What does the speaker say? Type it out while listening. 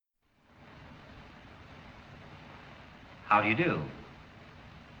How do you do?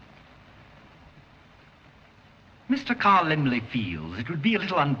 Mr. Carl Laemmle feels it would be a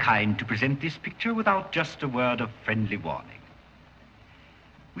little unkind to present this picture without just a word of friendly warning.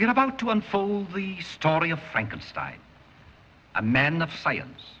 We are about to unfold the story of Frankenstein, a man of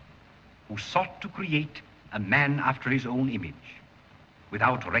science who sought to create a man after his own image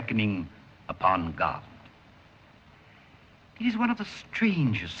without reckoning upon God. It is one of the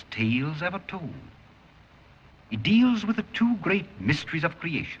strangest tales ever told. It deals with the two great mysteries of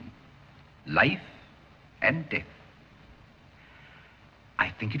creation, life and death. I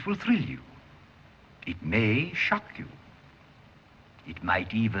think it will thrill you. It may shock you. It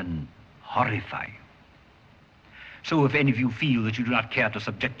might even horrify you. So if any of you feel that you do not care to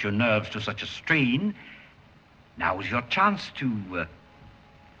subject your nerves to such a strain, now is your chance to, well,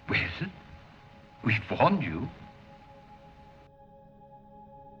 we've warned you.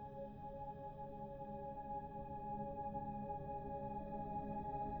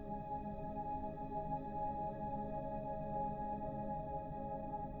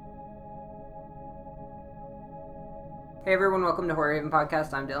 Hey everyone, welcome to Horror Haven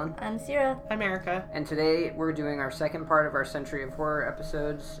Podcast. I'm Dylan. I'm Sierra. I'm Erica. And today we're doing our second part of our Century of Horror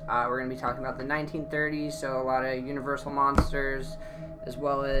episodes. We're going to be talking about the 1930s, so a lot of Universal monsters, as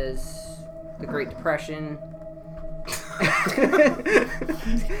well as the Great Depression.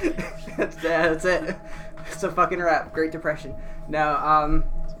 That's it. It's a fucking wrap. Great Depression. No,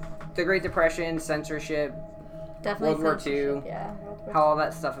 the Great Depression, censorship, Definitely World War II, yeah, how all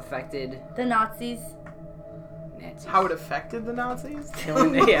that stuff affected the Nazis. How it affected the Nazis?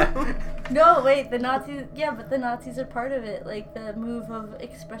 Yeah. No, wait, the Nazis. Yeah, but the Nazis are part of it, like the move of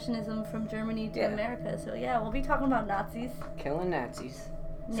expressionism from Germany to America. So yeah, we'll be talking about Nazis. Killing Nazis.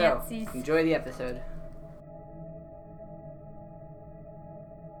 Nazis. So, enjoy the episode.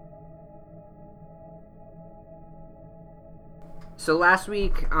 So last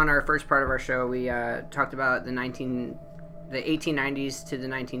week on our first part of our show, we talked about the 1890s to the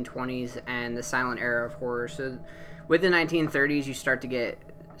 1920s and the silent era of horror. So with the 1930s, you start to get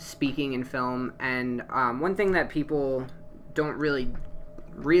speaking in film, and one thing that people don't really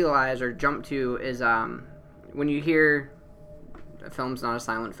realize or jump to is when you hear a film's not a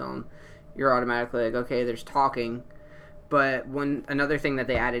silent film, you're automatically like, okay, there's talking. But another thing that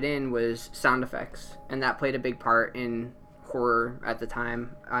they added in was sound effects, and that played a big part in horror at the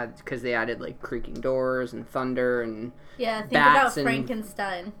time, because they added like creaking doors and thunder and think about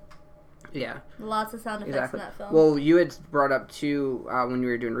Frankenstein. Yeah, lots of sound effects in that film. Well, you had brought up too when we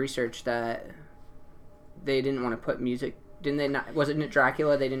were doing research that they didn't want to put music. Didn't they? Not? Wasn't it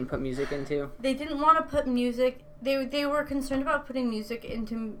Dracula? They didn't put music into. They didn't want to put music. They were concerned about putting music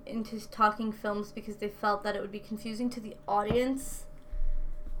into talking films because they felt that it would be confusing to the audience.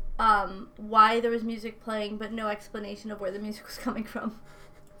 Why there was music playing, but no explanation of where the music was coming from.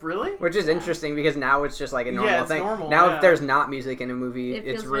 Really? Which is interesting because now it's just like a normal thing. Normal, now if there's not music in a movie,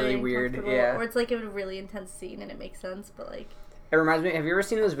 it's really weird. Yeah. Or it's like a really intense scene and it makes sense, but like... It reminds me, have you ever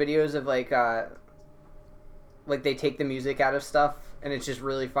seen those videos of like they take the music out of stuff and it's just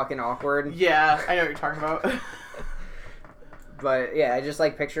really fucking awkward? Yeah, I know what you're talking about. But yeah, I just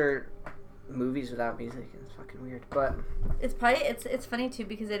like picture movies without music. It's fucking weird, but it's probably it's funny too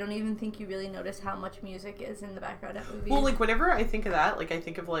because I don't even think you really notice how much music is in the background of movies. Well, like whenever I think of that, like I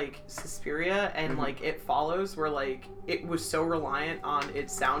think of like Suspiria and like It Follows, where like it was so reliant on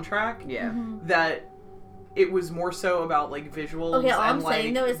its soundtrack, that it was more so about like visuals all I'm and like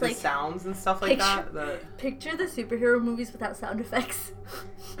saying, though, is, the like, sounds and stuff like that. Picture the superhero movies without sound effects.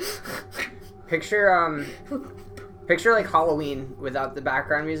 Picture like Halloween without the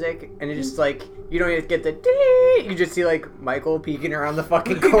background music, and it just like you don't even get the ding, you just see like Michael peeking around the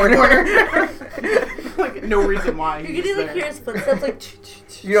fucking corner. Like no reason why. You can like hear his footsteps like.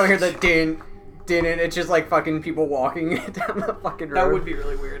 You don't hear the din, and it's just like fucking people walking down the fucking road. That would be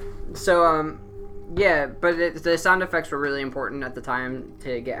really weird. So yeah, but the sound effects were really important at the time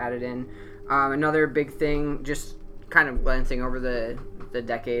to get added in. Another big thing, just kind of glancing over the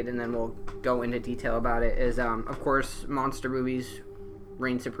decade, and then we'll go into detail about it, is of course monster movies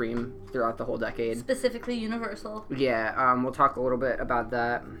reign supreme throughout the whole decade. Specifically Universal. Yeah, we'll talk a little bit about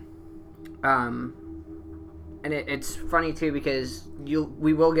that. And it's funny too because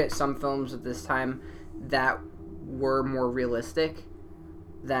we will get some films at this time that were more realistic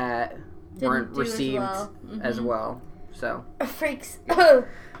that weren't received as well. So freaks.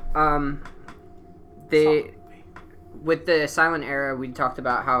 With the silent era, we talked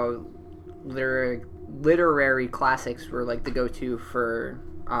about how literary classics were like the go-to for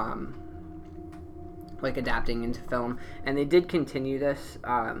like adapting into film, and they did continue this.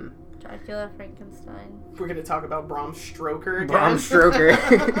 Dracula, Frankenstein. We're gonna talk about Bram Stoker again. Bram Stoker.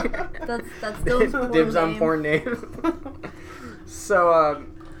 That's Dylan's porn Dibs on name. porn name. So,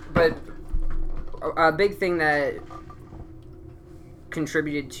 but a big thing that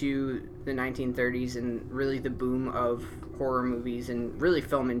contributed to the 1930s and really the boom of horror movies and really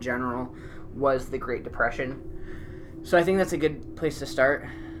film in general was the Great Depression. So I think that's a good place to start.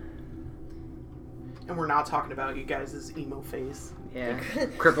 And we're not talking about you guys' emo phase. Yeah,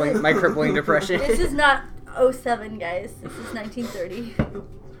 my crippling depression. This is not 07, guys. This is 1930.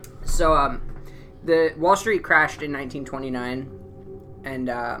 So, the Wall Street crashed in 1929, and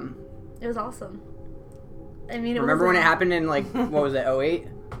It was awesome. I mean, it remember was when it happened in like what was it, 08?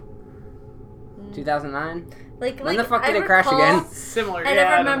 2009? When the fuck did it crash again? Similar. And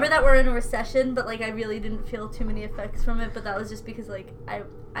I remember that we're in a recession, but like I really didn't feel too many effects from it. But that was just because like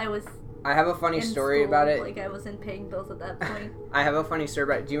I was. I have a funny in story school, about it. Like I wasn't paying bills at that point. I have a funny story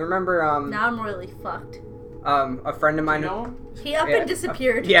about it. Do you remember Now I'm royally fucked. a friend of mine? He up and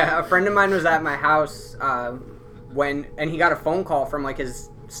disappeared. A friend of mine was at my house and he got a phone call from like his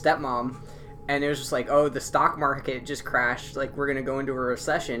stepmom, and it was just like, oh, the stock market just crashed. Like we're gonna go into a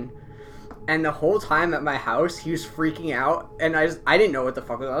recession. And the whole time at my house, he was freaking out, and I didn't know what the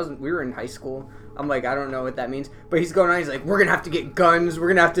fuck was. We were in high school. I'm like, I don't know what that means. But he's going on. He's like, we're gonna have to get guns. We're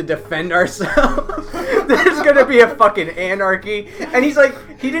gonna have to defend ourselves. There's gonna be a fucking anarchy. And he's like,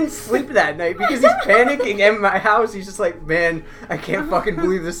 he didn't sleep that night because he's panicking at my house. He's just like, man, I can't fucking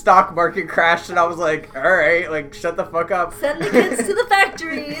believe the stock market crashed. And I was like, all right, like, shut the fuck up. Send the kids to the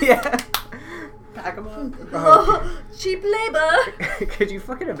factories. Yeah. Pack them up. Oh, cheap labor. Could you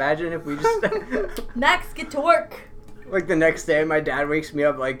fucking imagine if we just Max, get to work. like the next day my dad wakes me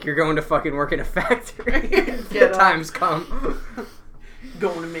up like, you're going to fucking work in a factory. The Get up. time's come.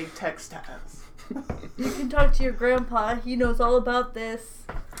 Going to make textiles. You can talk to your grandpa. He knows all about this.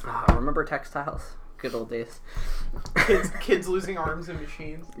 Remember textiles? Good old days. Kids losing arms in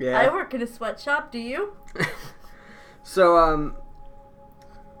machines. Yeah. I work in a sweatshop. Do you? So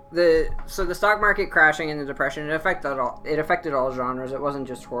the stock market crashing and the depression, it affected all genres. It wasn't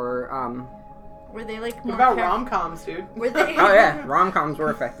just horror. Were they like What more about rom-coms, dude? Were they? Oh yeah, rom-coms were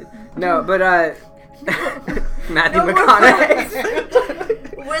affected. No, but Matthew No more McConaughey.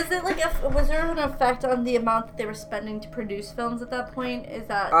 Was there an effect on the amount that they were spending to produce films at that point? Is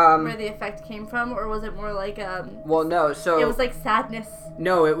that where the effect came from, or was it more like Well, no. So it was like sadness.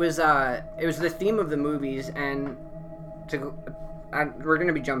 No, it was the theme of the movies, and we're going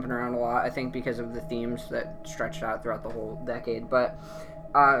to be jumping around a lot, I think, because of the themes that stretched out throughout the whole decade. But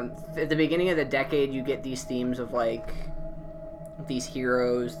at the beginning of the decade, you get these themes of like these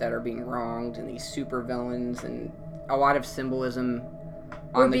heroes that are being wronged and these super villains and a lot of symbolism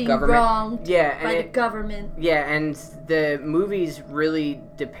on the being government. Wronged by the and government. Yeah, and the movies really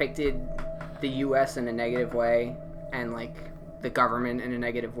depicted the U.S. in a negative way and like the government in a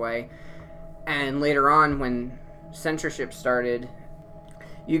negative way. And later on, when censorship started,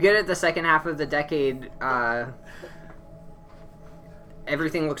 you get at the second half of the decade,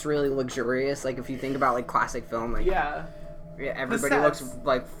 everything looks really luxurious. Like if you think about like classic film, like everybody looks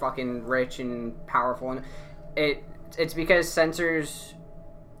like fucking rich and powerful, and it's because censors.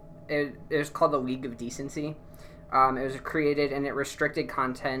 It was called the League of Decency. It was created and it restricted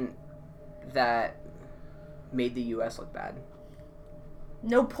content that made the U.S. look bad.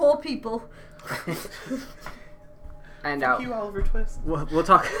 No poor people. And Thank you, Oliver Twist. We'll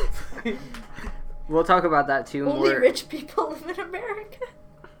talk. We'll talk about that too. Only more. rich people live in America.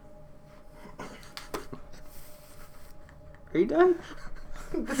 Are you done?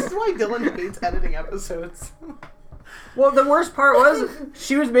 This is why Dylan hates editing episodes. Well, the worst part was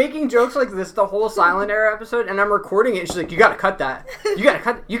she was making jokes like this the whole Silent Era episode, and I'm recording it. And she's like, "You gotta cut that. You gotta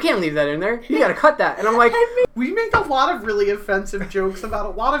cut. You can't leave that in there. You gotta cut that." And I'm like, We make a lot of really offensive jokes about a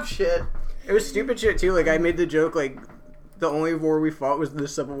lot of shit. it was stupid shit too. Like I made the joke like the only war we fought was the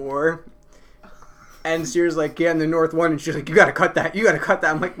Civil War, and she was like, "Yeah, in the North won," and she's like, "You gotta cut that. You gotta cut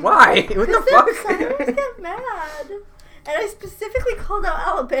that." I'm like, "Why? What the fuck?" I always get mad. And I specifically called out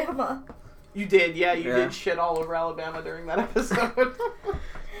Alabama. You did, yeah, you did shit all over Alabama during that episode.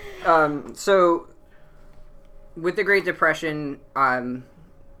 So with the Great Depression,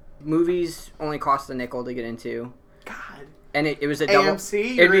 movies only cost a nickel to get into. God. And it was a double...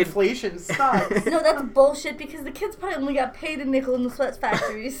 AMC, your inflation sucks. No, that's bullshit because the kids probably only got paid a nickel in the sweat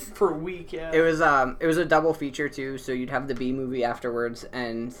factories. For a week, yeah. It was a double feature too, so you'd have the B movie afterwards,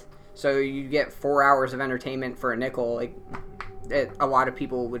 and so you get 4 hours of entertainment for a nickel. Like, a lot of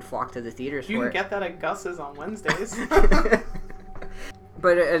people would flock to the theaters you for can it. get that at Gus's on Wednesdays.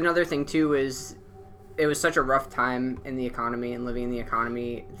 But another thing too is it was such a rough time in the economy and living in the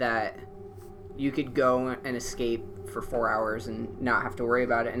economy that you could go and escape for 4 hours and not have to worry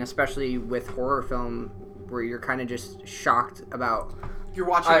about it. And especially with horror film, where you're kind of just shocked about... You're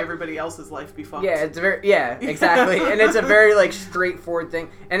watching everybody else's life be fucked. Yeah, exactly. And it's a very, like, straightforward thing.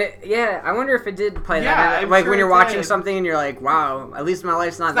 And I wonder if it did play that. Like, when you're watching something and you're like, wow, at least my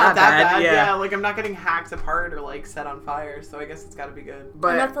life's not that bad. Yeah, like, I'm not getting hacked apart or, like, set on fire, so I guess it's gotta be good. But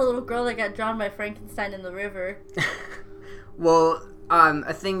I'm not the little girl that got drowned by Frankenstein in the river. Well,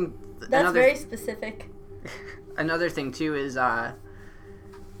 a thing... That's very specific. Another thing, too, is,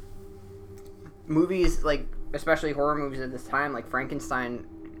 movies, like... especially horror movies at this time, like Frankenstein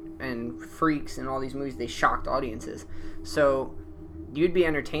and Freaks and all these movies, they shocked audiences. So you'd be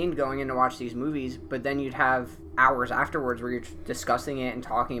entertained going in to watch these movies, but then you'd have hours afterwards where you're discussing it and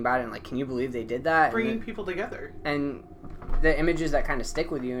talking about it and like, can you believe they did that? Bringing people together. And the images that kind of stick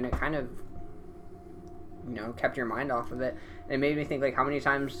with you, and it kind of, kept your mind off of it. And it made me think, like, how many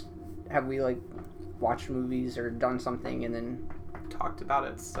times have we, like, watched movies or done something and then... talked about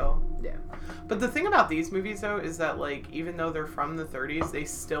it still. Yeah. But the thing about these movies, though, is that, like, even though they're from the 30s, they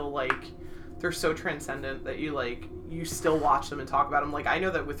still, like, they're so transcendent that you still watch them and talk about them. Like, I know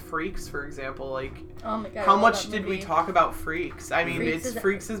that with Freaks, for example, like, oh my God, how much did we talk about Freaks? I mean,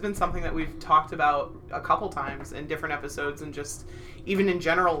 Freaks has been something that we've talked about a couple times in different episodes, and just even in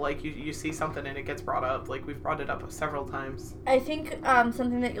general, like, you see something and it gets brought up. Like, we've brought it up several times. I think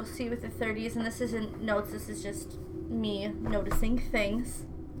something that you'll see with the 30s, and this isn't notes, this is just me noticing things.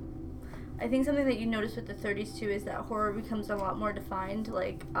 I think something that you notice with the 30s too is that horror becomes a lot more defined.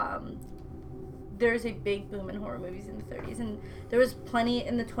 Like, there's a big boom in horror movies in the 30s, and there was plenty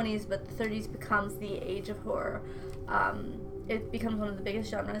in the 20s, but the 30s becomes the age of horror. It becomes one of the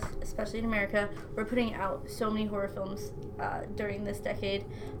biggest genres, especially in America. We're putting out so many horror films during this decade.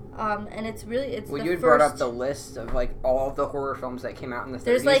 And it's well, you brought up the list of like all of the horror films that came out in the 30s.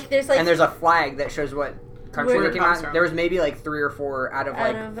 There's like, and there's a flag that shows what country they came out. There was maybe like 3 or 4 out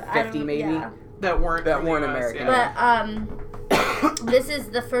of 50 maybe that weren't American. Yeah. But this is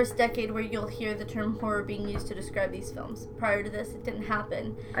the first decade where you'll hear the term horror being used to describe these films. Prior to this, it didn't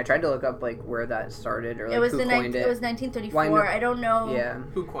happen. I tried to look up like where that started or like who coined it. It was 1934. I don't know. Yeah.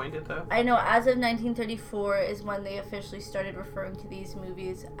 Who coined it though? I know as of 1934 is when they officially started referring to these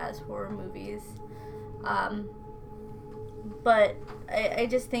movies as horror movies. But I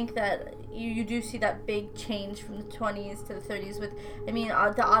just think that you do see that big change from the 20s to the 30s with, I mean,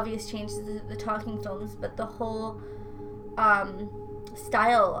 the obvious change is the talking films, but the whole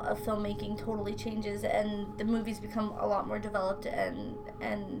style of filmmaking totally changes, and the movies become a lot more developed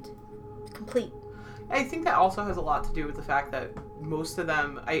and complete. I think that also has a lot to do with the fact that most of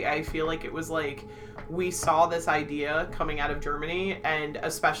them, I feel like it was like, we saw this idea coming out of Germany, and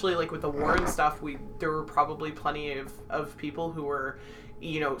especially like with the war and stuff, there were probably plenty of people who were,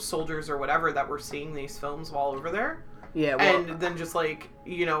 soldiers or whatever that were seeing these films all over there. Yeah, well, and then just like,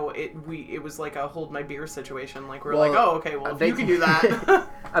 it was like a hold my beer situation. Like, we're like, oh, okay, well, if you can do that.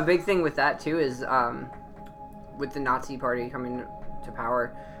 A big thing with that too is, with the Nazi Party coming to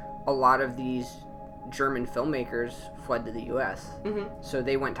power, a lot of these German filmmakers fled to the U.S. Mm-hmm. So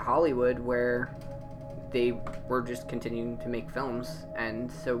they went to Hollywood, where they were just continuing to make films,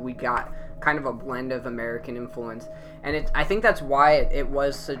 and so we got kind of a blend of American influence. And I think that's why it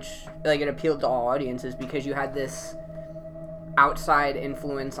was such, like, it appealed to all audiences, because you had this outside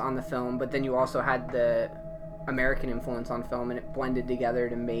influence on the film, but then you also had the American influence on film, and it blended together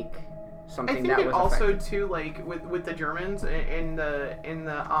to make something that was effective. I think it also too, like with the Germans in the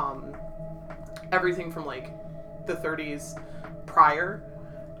everything from like the 30s prior,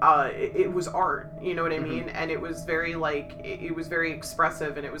 it was art, you know what I mean? Mm-hmm. And it was very like, it was very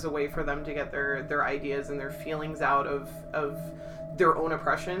expressive, and it was a way for them to get their ideas and their feelings out of their own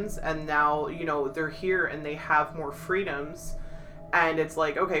oppressions. And now, they're here and they have more freedoms, and it's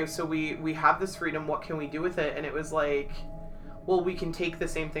like, okay, so we have this freedom, what can we do with it? And it was like, well, we can take the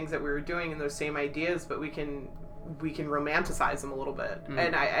same things that we were doing and those same ideas, but we can romanticize them a little bit. Mm-hmm.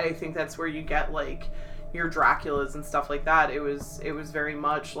 And I think that's where you get like your Draculas and stuff like that. It was very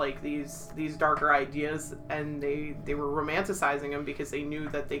much like these darker ideas, and they were romanticizing them because they knew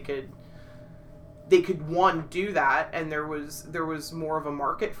that they could one, do that, and there was more of a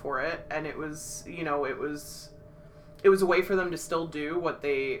market for it, and it was it was a way for them to still do what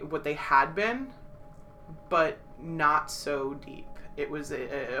they had been, but not so deep. It was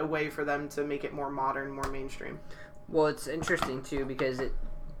a way for them to make it more modern, more mainstream. Well, it's interesting too, because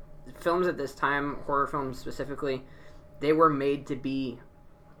films at this time, horror films specifically, they were made to be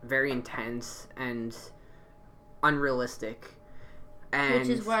very intense and unrealistic. And which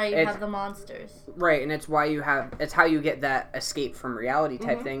is why you it's- have the monsters. Right, and it's why it's how you get that escape from reality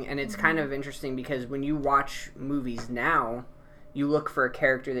type Mhm. thing. And it's kind of interesting because when you watch movies now, you look for a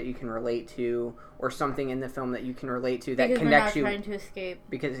character that you can relate to or something in the film that you can relate to that Because connects we're you not trying to escape.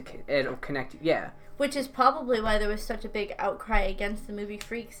 because it'll connect you. Yeah. Which is probably why there was such a big outcry against the movie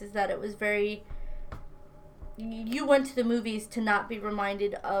Freaks, is that it was very... You went to the movies to not be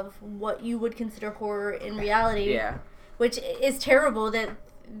reminded of what you would consider horror in reality. Yeah. Which is terrible. That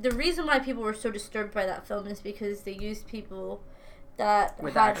the reason why people were so disturbed by that film is because they used people that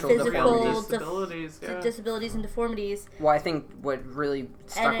With had actual physical disabilities, disabilities and deformities, Well, I think what really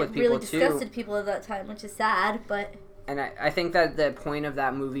stuck and with it people really too, disgusted people at that time, which is sad. But and I think that the point of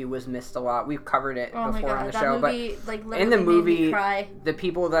that movie was missed a lot. We've covered it oh my before on god, the that show, movie like literally in the made movie, me cry. the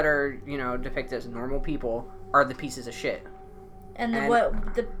people that are depicted as normal people are the pieces of shit. And and-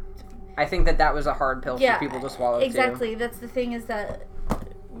 what the I think that was a hard pill for people to swallow exactly. That's the thing, is that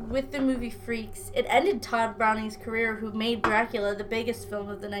with the movie Freaks, it ended Todd Browning's career, who made Dracula the biggest film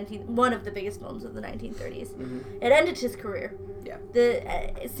of one of the biggest films of the 1930s. Mm-hmm. It ended his career.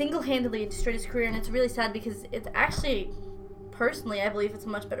 Yeah. Single-handedly destroyed his career, and it's really sad because it's actually, personally, I believe it's a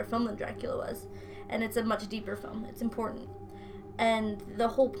much better film than Dracula was, and it's a much deeper film. It's important, and the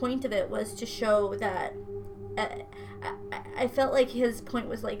whole point of it was to show that. I felt like his point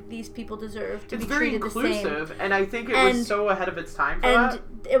was like, these people deserve to It's be very treated the same. inclusive, and I think it And- was so ahead of its time for And that.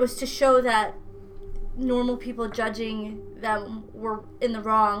 it was to show that normal people judging them were in the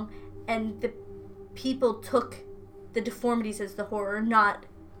wrong, and the people took the deformities as the horror, not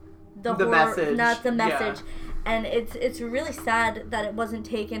the horror, message, not the yeah. message. And it's really sad that it wasn't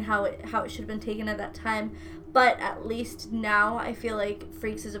taken how it should have been taken at that time. But at least now, I feel like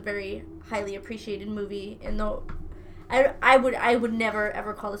Freaks is a very highly appreciated movie. I would never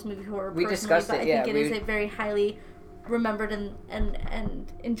ever call this movie horror. We personally, discussed but it, I yeah, think it is a very highly remembered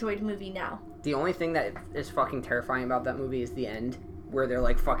and enjoyed movie now. The only thing that is fucking terrifying about that movie is the end, where they're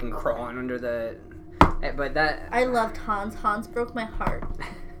like fucking crawling under the. But that. I loved Hans. Hans broke my heart.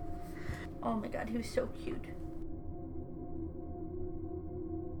 Oh my god, he was so cute.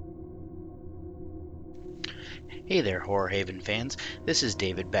 Hey there, Horror Haven fans. This is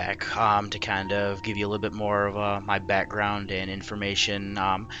David back to kind of give you a little bit more of my background and information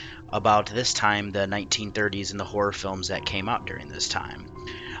about this time, the 1930s, and the horror films that came out during this time.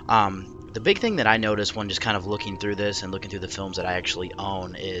 The big thing that I noticed when just kind of looking through this and looking through the films that I actually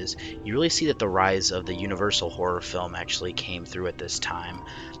own is you really see that the rise of the Universal horror film actually came through at this time.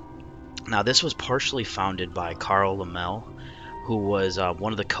 Now, this was partially founded by Carl Laemmle, who was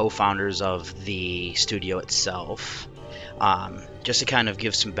one of the co-founders of the studio itself. Just to kind of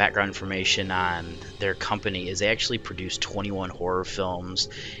give some background information on their company, is they actually produced 21 horror films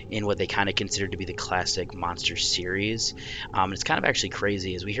in what they kind of consider to be the classic monster series. It's kind of actually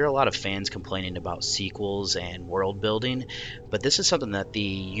crazy, as we hear a lot of fans complaining about sequels and world building, but this is something that the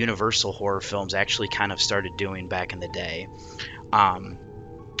Universal horror films actually kind of started doing back in the day.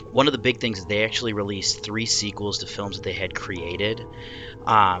 One of the big things is they actually released 3 sequels to films that they had created.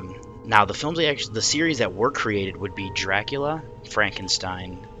 Now, the series that were created would be Dracula,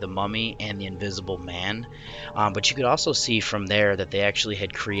 Frankenstein, The Mummy, and The Invisible Man. But you could also see from there that they actually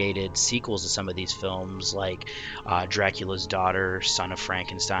had created sequels to some of these films, like Dracula's Daughter, Son of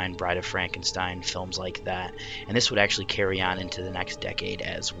Frankenstein, Bride of Frankenstein, films like that. And this would actually carry on into the next decade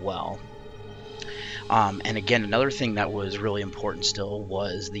as well. And again, another thing that was really important still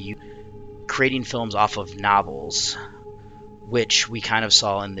was the creating films off of novels, which we kind of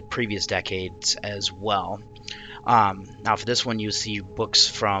saw in the previous decades as well. Now for this one, you see books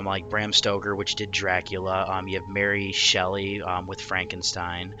from like Bram Stoker, which did Dracula. You have Mary Shelley with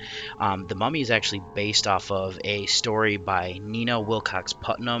Frankenstein. The Mummy is actually based off of a story by Nina Wilcox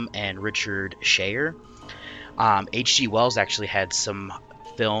Putnam and Richard Shayer. H.G. Wells actually had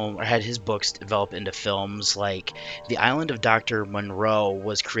had his books develop into films, like The Island of Dr. Monroe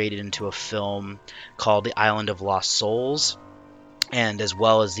was created into a film called The Island of Lost Souls, and as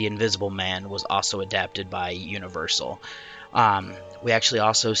well as The Invisible Man was also adapted by Universal. We actually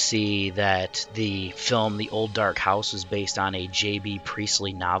also see that the film The Old Dark House was based on a J.B.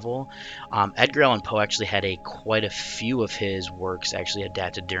 Priestley novel. Edgar Allan Poe actually had quite a few of his works actually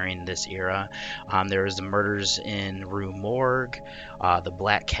adapted during this era. There was The Murders in Rue Morgue, The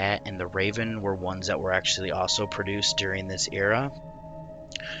Black Cat, and The Raven were ones that were actually also produced during this era.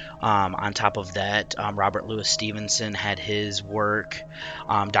 On top of that, Robert Louis Stevenson had his work.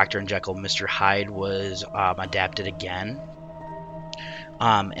 Dr. and Jekyll, Mr. Hyde was adapted again.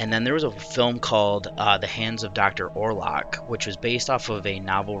 And then there was a film called The Hands of Dr. Orlok, which was based off of a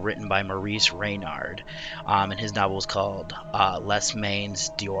novel written by Maurice Reynard. And his novel was called Les Mains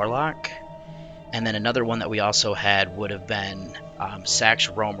d'Orlok. And then another one that we also had would have been Sax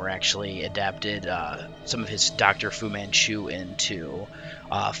Rohmer actually adapted some of his Dr. Fu Manchu into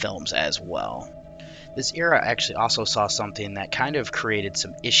films as well. This era actually also saw something that kind of created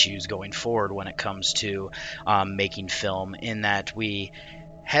some issues going forward when it comes to making film, in that we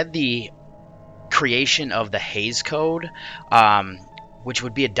had the creation of the Hays Code, which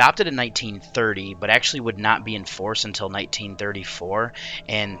would be adopted in 1930, but actually would not be enforced until 1934.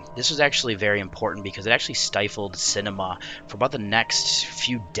 And this was actually very important because it actually stifled cinema for about the next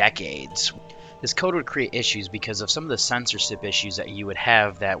few decades. This code would create issues because of some of the censorship issues that you would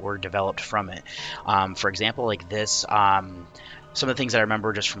have that were developed from it. For example, like this, some of the things that I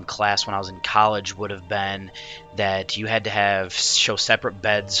remember just from class when I was in college would have been that you had to show separate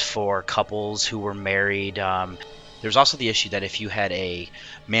beds for couples who were married. There's also the issue that if you had a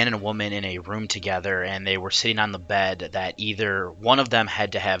man and a woman in a room together and they were sitting on the bed, that either one of them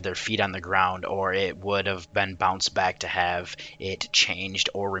had to have their feet on the ground, or it would have been bounced back to have it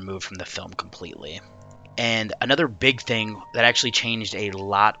changed or removed from the film completely. And another big thing that actually changed a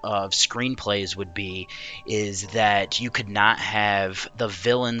lot of screenplays is that you could not have the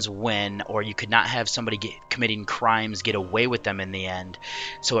villains win, or you could not have somebody committing crimes get away with them in the end.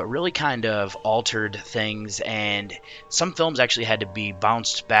 So it really kind of altered things, and some films actually had to be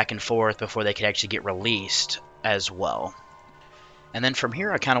bounced back and forth before they could actually get released as well. And then from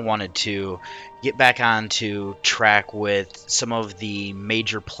here, I kind of wanted to get back onto track with some of the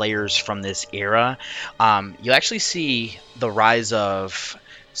major players from this era. You'll actually see the rise of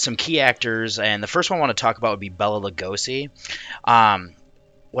some key actors, and the first one I want to talk about would be Bela Lugosi.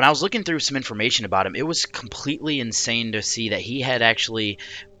 When I was looking through some information about him, it was completely insane to see that he had actually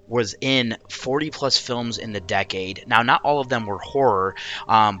was in 40 plus films in the decade. Now, not all of them were horror,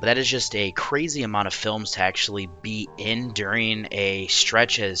 but that is just a crazy amount of films to actually be in during a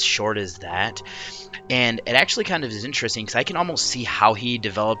stretch as short as that. And it actually kind of is interesting because I can almost see how he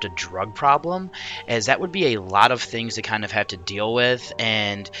developed a drug problem, as that would be a lot of things to kind of have to deal with.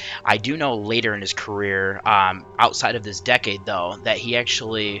 And I do know later in his career, outside of this decade though, that he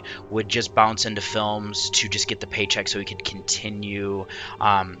actually would just bounce into films to just get the paycheck so he could continue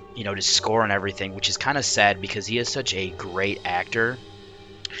to score and everything, which is kind of sad because he is such a great actor,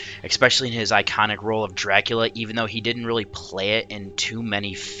 especially in his iconic role of Dracula, even though he didn't really play it in too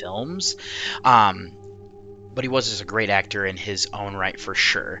many films. But he was just a great actor in his own right for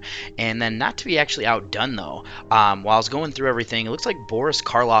sure. And then, not to be actually outdone though, while I was going through everything, it looks like Boris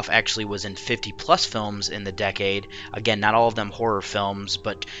Karloff actually was in 50 plus films in the decade. Again, not all of them horror films,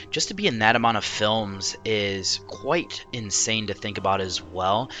 but just to be in that amount of films is quite insane to think about as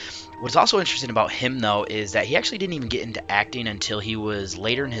well. What's also interesting about him though is that he actually didn't even get into acting until he was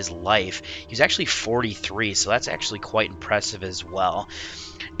later in his life. He was actually 43, so that's actually quite impressive as well.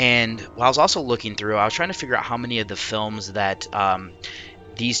 And while I was also looking through, I was trying to figure out how many of the films that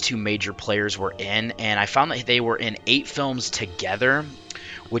these two major players were in, and I found that they were in 8 films together,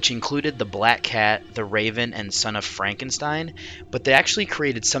 which included The Black Cat, The Raven, and Son of Frankenstein. But they actually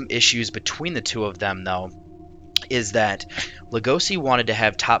created some issues between the two of them though, is that Lugosi wanted to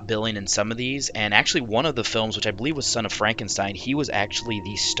have top billing in some of these, and actually one of the films, which I believe was Son of Frankenstein, he was actually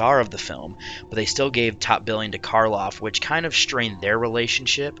the star of the film, but they still gave top billing to Karloff, which kind of strained their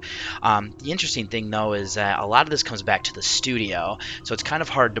relationship. The interesting thing though is that a lot of this comes back to the studio, so it's kind of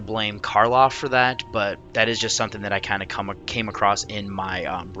hard to blame Karloff for that, but that is just something that I kind of came across in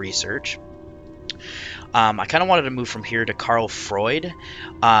my research. I kind of wanted to move from here to Carl Freud.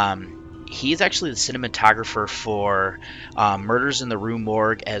 He's actually the cinematographer for Murders in the Rue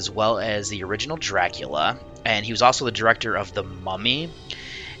Morgue, as well as the original Dracula, and he was also the director of The Mummy.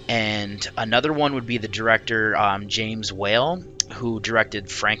 And another one would be the director James Whale, who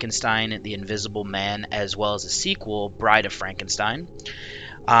directed Frankenstein, The Invisible Man, as well as a sequel, Bride of Frankenstein.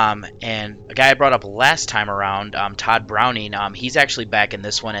 And a guy I brought up last time around, Todd Browning, he's actually back in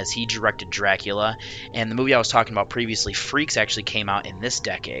this one as he directed Dracula, and the movie I was talking about previously, Freaks, actually came out in this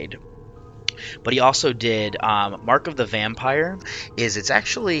decade. But he also did Mark of the Vampire. It's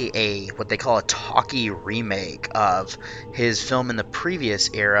actually what they call a talkie remake of his film in the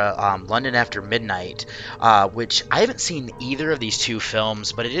previous era, London After Midnight, which I haven't seen either of these two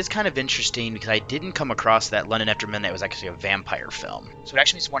films, but it is kind of interesting because I didn't come across that London After Midnight was actually a vampire film. So it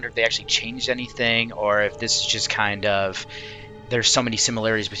actually makes me wonder if they actually changed anything, or if this is just kind of, there's so many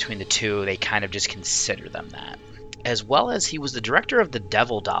similarities between the two, they kind of just consider them that. as well as he was the director of The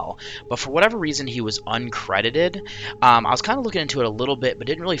Devil Doll, but for whatever reason he was uncredited. I was kind of looking into it a little bit, but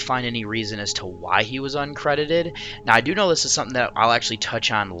didn't really find any reason as to why he was uncredited. Now, I do know this is something that I'll actually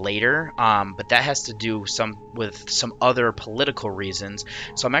touch on later, but that has to do with some other political reasons,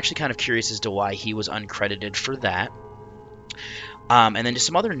 so I'm actually kind of curious as to why he was uncredited for that. And then just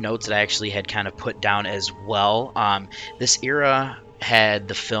some other notes that I actually had kind of put down as well. This era had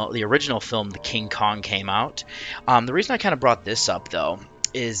the original film, The King Kong, came out. The reason I kind of brought this up, though,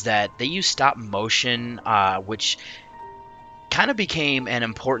 is that they used stop motion, which kind of became an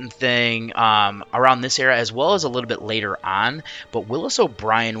important thing around this era, as well as a little bit later on. But Willis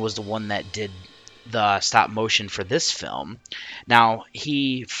O'Brien was the one that did the stop motion for this film. Now,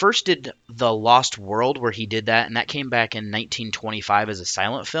 he first did The Lost World, where he did that, and that came back in 1925 as a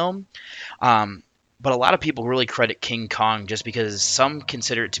silent film. But a lot of people really credit King Kong just because some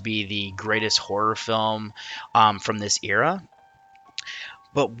consider it to be the greatest horror film from this era.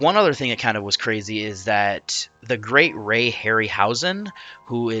 But one other thing that kind of was crazy is that the great Ray Harryhausen,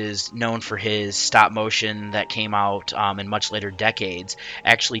 who is known for his stop motion that came out in much later decades,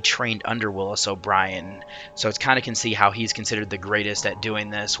 actually trained under Willis O'Brien. So it's kind of can see how he's considered the greatest at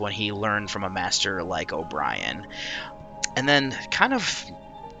doing this when he learned from a master like O'Brien. And then kind of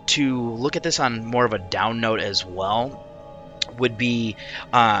to look at this on more of a down note as well would be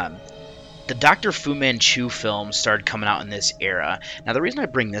the Dr. Fu Manchu films started coming out in this era. Now, the reason I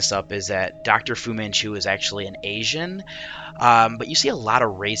bring this up is that Dr. Fu Manchu is actually an Asian, but you see a lot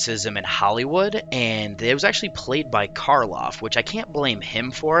of racism in Hollywood, and it was actually played by Karloff, which I can't blame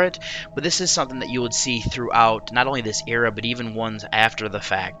him for it, but this is something that you would see throughout not only this era, but even ones after the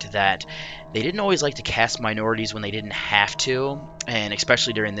fact, that they didn't always like to cast minorities when they didn't have to, and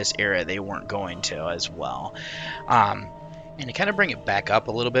especially during this era, they weren't going to as well. And to kind of bring it back up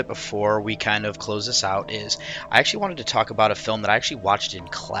a little bit before we kind of close this out is I actually wanted to talk about a film that I actually watched in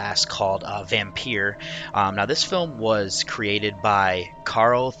class called Vampire. Now, this film was created by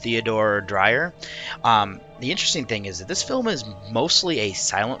Carl Theodor Dreyer. The interesting thing is that this film is mostly a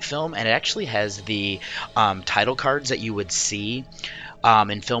silent film, and it actually has the title cards that you would see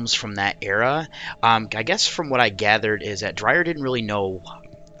in films from that era. I guess from what I gathered is that Dreyer didn't really know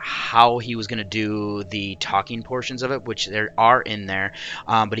how he was going to do the talking portions of it, which there are in there,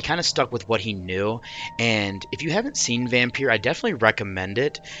 but he kind of stuck with what he knew. And if you haven't seen Vampire, I definitely recommend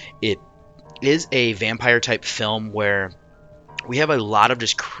it. It is a vampire type film where we have a lot of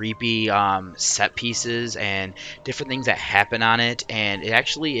just creepy set pieces and different things that happen on it, and it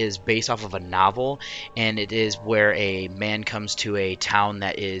actually is based off of a novel, and it is where a man comes to a town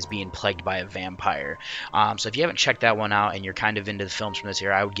that is being plagued by a vampire. So if you haven't checked that one out and you're kind of into the films from this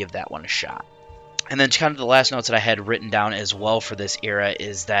era, I would give that one a shot. And then kind of the last notes that I had written down as well for this era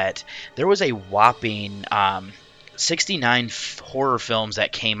is that there was a whopping 69 horror films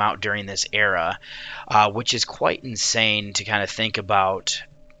that came out during this era, which is quite insane to kind of think about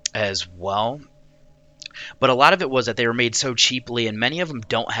as well. But a lot of it was that they were made so cheaply, and many of them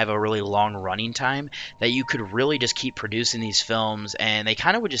don't have a really long running time, that you could really just keep producing these films, and they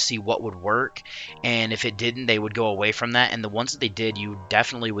kind of would just see what would work, and if it didn't, they would go away from that. And the ones that they did, you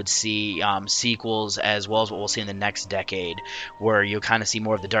definitely would see sequels, as well as what we'll see in the next decade, where you'll kind of see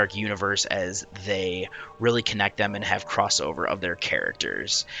more of the dark universe as they really connect them and have crossover of their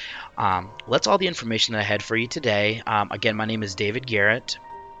characters. That's all the information that I had for you today. Again, my name is David Garrett.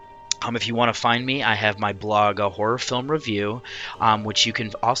 If you want to find me, I have my blog, A Horror Film Review, which you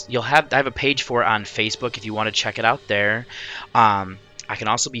can also, I have a page for it on Facebook if you want to check it out there. I can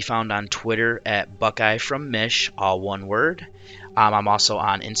also be found on Twitter at Buckeye from Mish, all one word. I'm also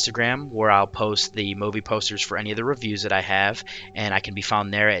on Instagram, where I'll post the movie posters for any of the reviews that I have, and I can be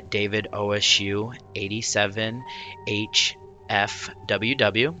found there at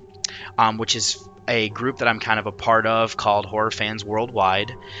DavidOSU87HFWW, which is a group that I'm kind of a part of called Horror Fans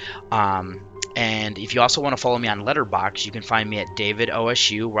Worldwide. And if you also want to follow me on Letterboxd, you can find me at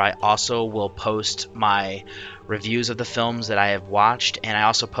DavidOSU, where I also will post my reviews of the films that I have watched, and I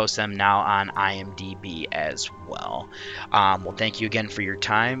also post them now on IMDb as well. Well, thank you again for your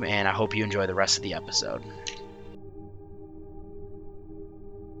time, and I hope you enjoy the rest of the episode.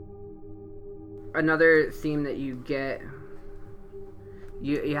 Another theme that you get,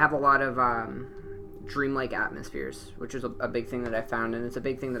 you have a lot of dreamlike atmospheres, which is a big thing that I found, and it's a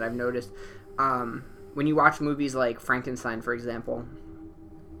big thing that I've noticed. When you watch movies like Frankenstein, for example,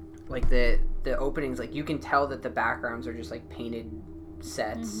 like the openings, like you can tell that the backgrounds are just like painted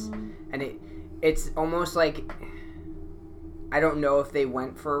sets, and it's almost like, I don't know if they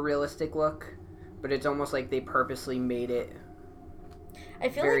went for a realistic look, but it's almost like they purposely made it. I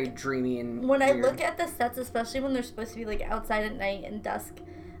feel very like dreamy and when I weird. look at the sets, especially when they're supposed to be like outside at night and dusk,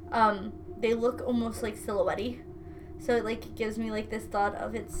 they look almost like silhouette-y. So it like gives me like this thought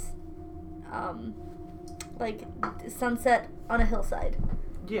of it's like sunset on a hillside.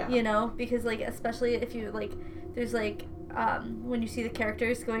 Yeah. You know, because like especially if you like there's like when you see the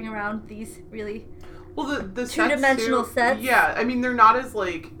characters going around these really Well, the two-dimensional sets. Yeah, I mean they're not as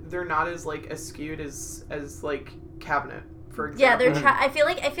skewed as like Cabinet, for example. Yeah, they're I feel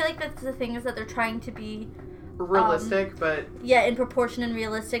like that's the thing is that they're trying to be realistic, but yeah, in proportion and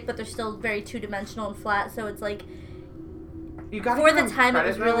realistic, but they're still very two-dimensional and flat. So it's like you got for the time it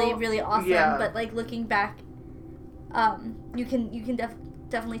was really really awesome. Yeah. But like looking back, you can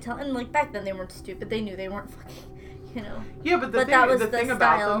definitely tell. And like back then they weren't stupid. They knew they weren't fucking, you know. Yeah, but But that was the the thing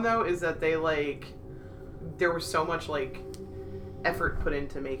about style. them though is that they like there was so much like effort put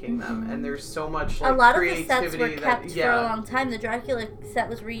into making them, and there's so much like A lot of the creativity sets were kept that, for a long time. The Dracula set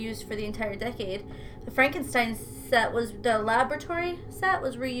was reused for the entire decade. The Frankenstein set the laboratory set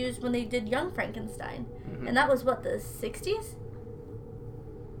was reused when they did Young Frankenstein. And that was what, the 60s?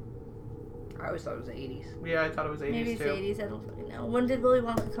 I always thought it was the 80s. Yeah, I thought it was 80s Maybe it's too. the 80s, I don't fucking know. When did Willy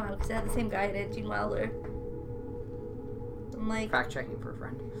Wonka come out? Because it had the same guy in it, Gene Wilder. I'm like, Fact checking for a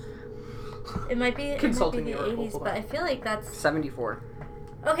friend. it might be Consulting the the Oracle, 80s, hold but on. I feel like that's... 74.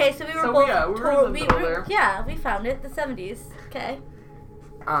 Okay, so we were So, both yeah, we were in told... the middle there. Yeah, we found it, the 70s. Okay.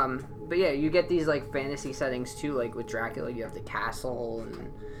 But yeah, you get these like fantasy settings too, like with Dracula you have the castle and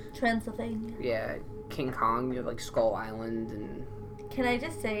Transylvania. yeah, King Kong, you have like Skull Island and Can I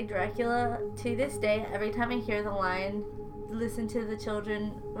just say, Dracula, to this day, every time I hear the line, listen to the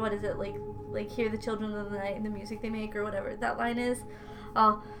children, what is it, like hear the children of the night and the music they make, or whatever that line is.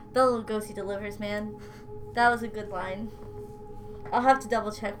 Oh, Bela Lugosi delivers, man. That was a good line. I'll have to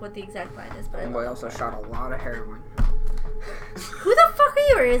double check what the exact line is, but I the love boy that also line. shot a lot of heroin. Who the fuck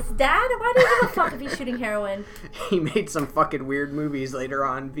are you? His dad? Why do you give a fuck if he's shooting heroin? He made some fucking weird movies later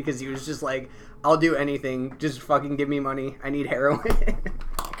on because he was just like, I'll do anything, just fucking give me money. I need heroin.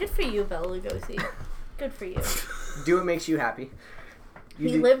 Good for you, Bela Lugosi. Good for you. Do what makes you happy. You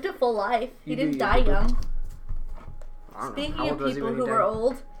He do- lived a full life. He you do didn't you, die bro. young. I don't know. Speaking How of old was he people when he who died? were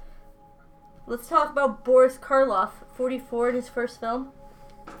old, let's talk about Boris Karloff, 44 in his first film,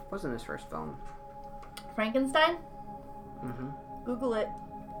 Wasn't his first film. Frankenstein. Mm-hmm. Google it.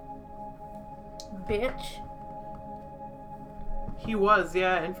 Bitch. He was,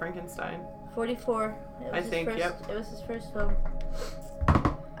 yeah, in Frankenstein. 44. It was I his think, first, yep. It was his first film.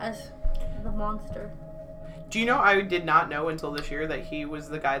 As the monster. Do you know, I did not know until this year that he was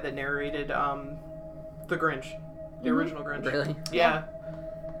the guy that narrated The Grinch. The original Grinch. Really? Yeah.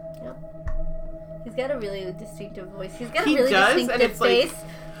 He's got a really distinctive voice. He's got He a really does, and distinctive it's like-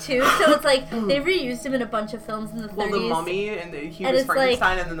 face, too. So it's like, they reused him in a bunch of films in the 30s. Well, The Mummy, and he And was it's like-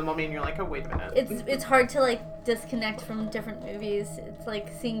 Frankenstein, and then The Mummy, and you're like, oh, wait a minute. It's hard to, like, disconnect from different movies. It's like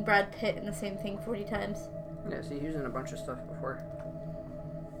seeing Brad Pitt in the same thing 40 times. Yeah, see, he was in a bunch of stuff before.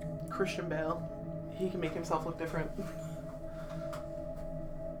 Christian Bale. He can make himself look different.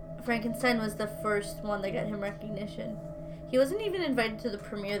 Frankenstein was the first one that got him recognition. He wasn't even invited to the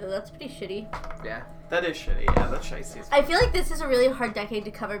premiere, though. That's pretty shitty. Yeah. That is shitty, yeah, that's shitty. I feel like this is a really hard decade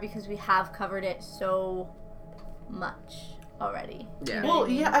to cover because we have covered it so much already. Yeah. You know Well, what I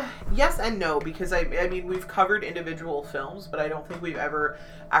mean? yeah, yes and no, because I mean, we've covered individual films, but I don't think we've ever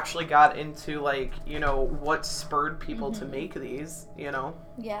actually got into, like, you know, what spurred people to make these, you know?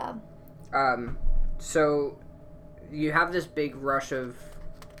 Yeah. So you have this big rush of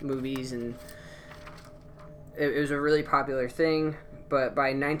movies, and it was a really popular thing. But by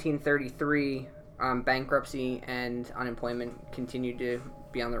 1933, bankruptcy and unemployment continued to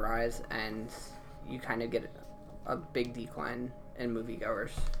be on the rise, and you kind of get a big decline in moviegoers.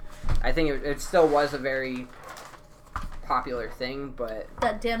 I think it still was a very popular thing, but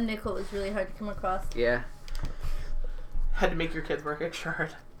That damn nickel was really hard to come across. yeah. Had to make your kids work extra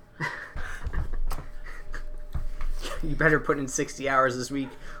hard. You better put in 60 hours this week,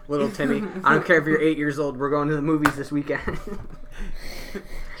 little Timmy. I don't care if you're 8 years old. We're going to the movies this weekend.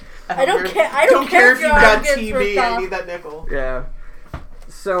 I don't care if if you your got arm gets TV. ripped I off. need that nickel. Yeah.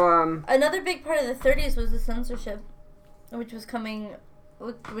 So, Another big part of the 30s was the censorship, which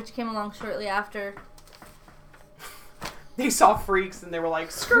came along shortly after. They saw Freaks and they were like,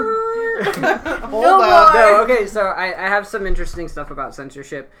 "Skirt." Hold No up. more. no, okay, so I have some interesting stuff about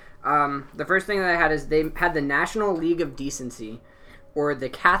censorship. The first thing that I had is they had the National League of Decency, or the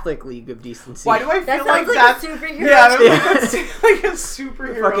Catholic League of Decency. Why do I feel That like sounds like that's a superhero. Yeah, I Yeah. don't think that's like a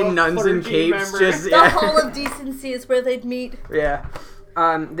superhero. Fucking nuns in clergy capes, member. just The yeah. Hall of Decency is where they'd meet. Yeah.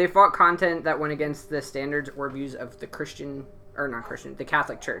 They fought content that went against the standards or views of the Christian or not Christian, the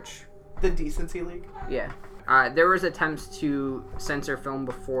Catholic Church. The Decency League. Yeah. There was attempts to censor film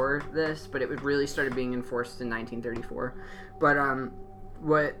before this, but it really started being enforced in 1934. But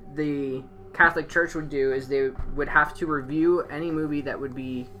what the Catholic Church would do is they would have to review any movie that would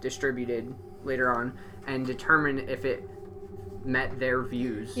be distributed later on and determine if it met their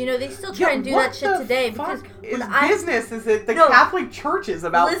views. You know, they still try and do that shit today because business is it the Catholic Church is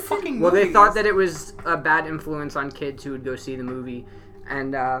about fucking movies. Well, they thought that it was a bad influence on kids who would go see the movie,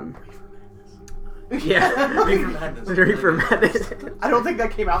 and yeah, Reefer Madness. I don't think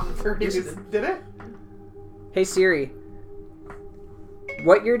that came out in the 30s. Did it? Hey Siri,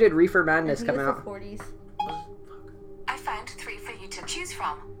 what year did Reefer Madness come out? The 40s. I found 3 for you to choose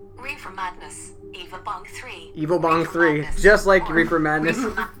from. Reefer Madness, Evil Bong 3. Evil Bong 3, just like Reefer Madness.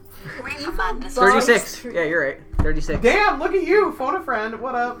 Reefer Madness. 36. Yeah, you're right. 36. Damn, look at you, phone a friend.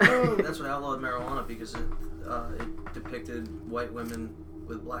 What up? That's what outlawed marijuana because it depicted white women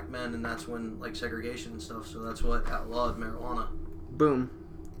with black men, and that's when like segregation and stuff. So that's what outlawed marijuana. Boom.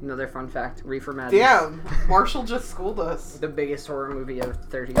 Another fun fact. Reefer Madness. Damn, Marshall just schooled us. The biggest horror movie of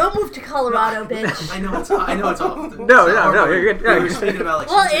the 30s. Don't move to Colorado, bitch. I know it's off. No, you're good. No, You're speaking about like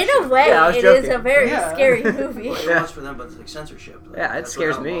Well, in censorship. a way, Yeah, I was it joking. is a very Yeah. scary movie. Well, it was for them, but it's like censorship. Like, Yeah, it that's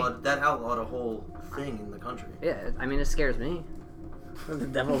scares what me. That outlawed a whole thing in the country. Yeah, I mean, it scares me. The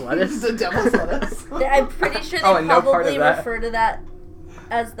devil's lettuce. The devil's lettuce. I'm pretty sure they Oh, and no part probably of that. refer to that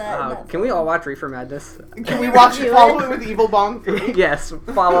as that. Can we all watch Reefer Madness? Can we watch Review follow it? it with Evil Bong 3? Yes,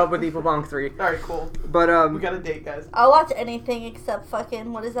 follow up with Evil Bong 3. Alright, cool. But, We got a date, guys. I'll watch anything except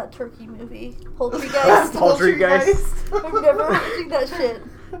fucking, what is that turkey movie? Poultrygeist? Poultrygeist. I'm never watching that shit.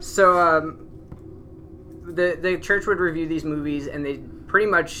 So, the church would review these movies, and they pretty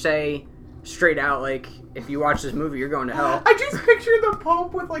much say straight out, like, if you watch this movie, you're going to hell. I just picture the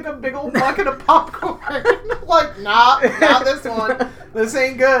Pope with like a big old bucket of popcorn. Like, nah, not this one. This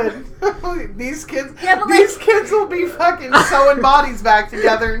ain't good. These kids, Yeah, but these kids will be fucking sewing bodies back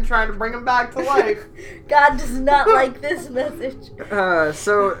together and trying to bring them back to life. God does not like this message.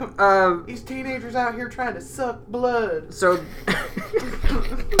 These teenagers out here trying to suck blood. So,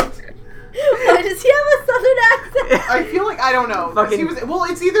 Why does he have a southern accent? I feel like I don't know. 'Cause Fucking-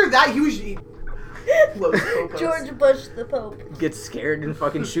 it's either that he was Los Popos. George Bush the Pope. gets scared and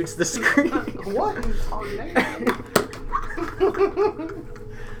fucking shoots the screen. What in tarnation?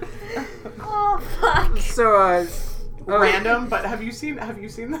 Oh, fuck. So, Random, but have you seen the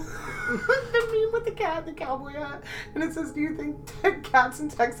meme with the cat, the cowboy hat, and it says, "Do you think cats in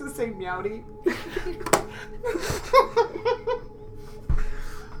Texas say meowdy?"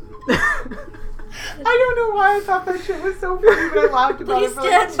 I don't know why I thought that shit was so funny, but I laughed about Please it. for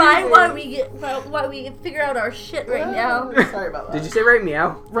like stand 2 by days. while we figure out our shit right now. Sorry about that. did you say right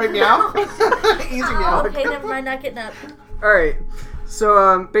meow? Right meow? Easy Oh, meow. okay, never mind, not getting up. Alright.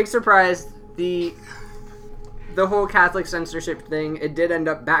 So, big surprise, the whole Catholic censorship thing, it did end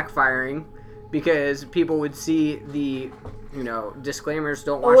up backfiring because people would see the, disclaimers,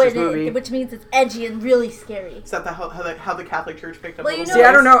 don't watch this movie. Which means it's edgy and really scary. Is that how the Catholic Church picked up? Well, little you See,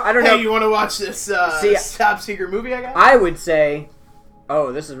 I boys? don't know. Hey, you want to watch this top secret movie I got? I would say,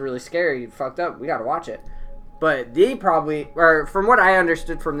 oh, this is really scary, fucked up, we gotta watch it. But they probably, or from what I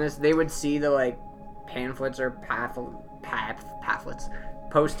understood from this, they would see the, like, pamphlets or pamphlets,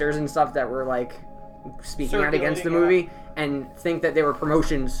 posters and stuff that were, like, speaking out against the Circulating, movie, and think that they were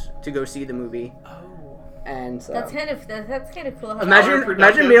promotions to go see the movie. Oh. And so... That's kind of cool. How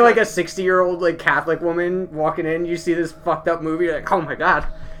Imagine being, like, a 60-year-old, like, Catholic woman walking in, you see this fucked up movie, you're like, oh my god,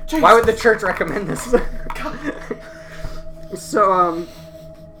 why would the church recommend this? So,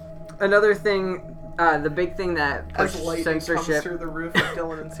 another thing, the big thing that As pushed lightning comes censorship... through the roof of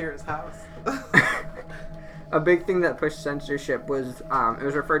Dylan and Sarah's house. A big thing that pushed censorship was, it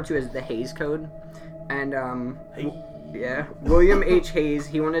was referred to as the Hays Code. And, yeah, William H. Hayes,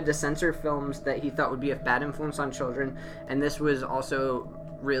 he wanted to censor films that he thought would be a bad influence on children, and this was also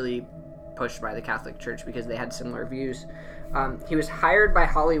really pushed by the Catholic Church because they had similar views. He was hired by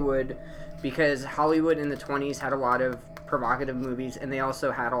Hollywood because Hollywood in the 20s had a lot of provocative movies, and they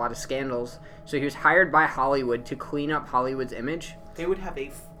also had a lot of scandals. So he was hired by Hollywood to clean up Hollywood's image. They would have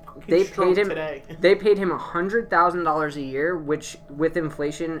a They stroke paid him. today. They paid him $100,000 a year, which with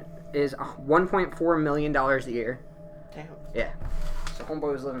inflation is $1.4 million a year. Damn. Yeah. So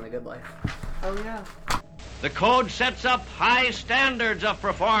homeboy was living the good life. Oh yeah. The code sets up high standards of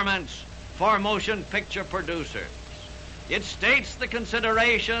performance for motion picture producers. It states the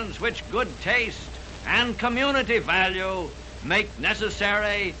considerations which good taste and community value make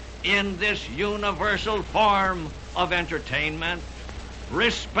necessary in this universal form of entertainment: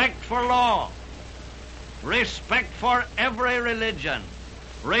 respect for law, respect for every religion,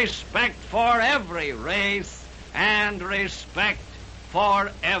 respect for every race, and respect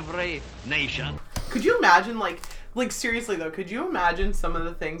for every nation. Could you imagine, like seriously though, could you imagine some of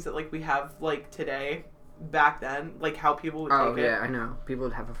the things that, like, we have, like, today, back then? Like, how people would take it? Oh, yeah, I know. People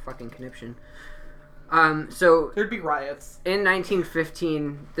would have a fucking conniption. So... There'd be riots. In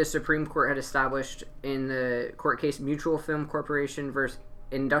 1915, the Supreme Court had established in the court case Mutual Film Corporation versus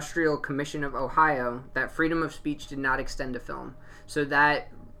Industrial Commission of Ohio that freedom of speech did not extend to film. So that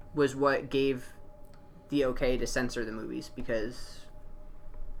was what gave the okay to censor the movies, because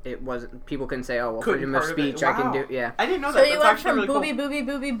it wasn't, people couldn't say, oh, well, freedom of speech, I can do, yeah. I didn't know So that. you That's went actually from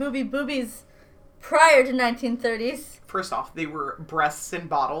really cool. boobies prior to 1930s. First off, they were breasts in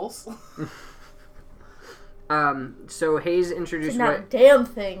bottles. So Hayes introduced Not a damn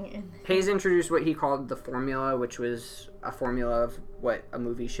thing. Hayes introduced what he called the formula, which was a formula of what a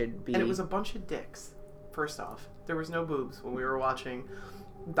movie should be. And it was a bunch of dicks, first off. There was no boobs when we were watching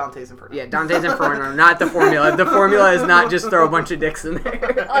Dante's Inferno. Yeah, Dante's Inferno, not the formula. The formula is not just throw a bunch of dicks in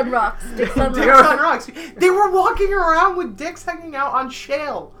there. On rocks. Dicks on Dicks rocks. on rocks. They were walking around with dicks hanging out on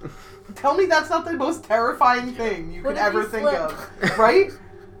shale. Tell me that's not the most terrifying thing you What could if ever you think slip? of. Right?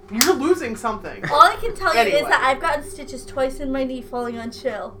 You're losing something. All I can tell you Anyway. is that I've gotten stitches twice in my knee falling on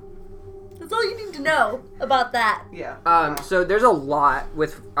shale. That's all you need to know about that. Yeah. So there's a lot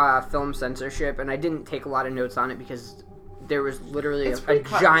with film censorship, and I didn't take a lot of notes on it because there was literally It's a pretty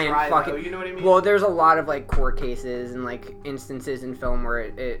cut and giant dry, fucking... though, you know what I mean? Well, there's a lot of, like, court cases and, like, instances in film where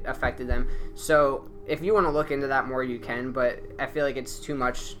it affected them. So if you want to look into that more, you can, but I feel like it's too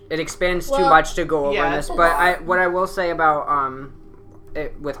much. It expands too Well, much to go over yeah, in this. it's a But lot. what I will say about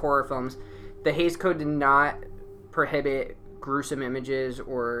with horror films, the Hays Code did not prohibit gruesome images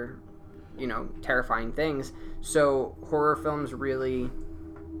or, you know, terrifying things. So horror films really,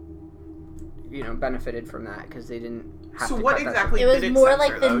 you know, benefited from that because they didn't have So to what cut that exactly It was did it more censor,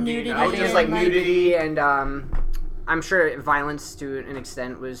 like the though? Do you nudity know? I think it's and, like like- nudity and I'm sure violence to an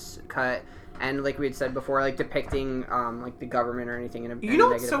extent was cut, and like we had said before, like depicting like the government or anything in a You know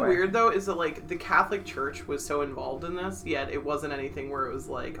what's negative so way. weird though is that, like, the Catholic Church was so involved in this, yet it wasn't anything where it was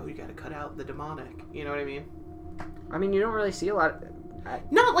like, oh, you gotta cut out the demonic. You know what I mean? I mean, you don't really see a lot.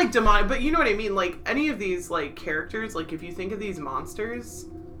 Not like demonic, but you know what I mean. Like any of these like characters, like if you think of these monsters,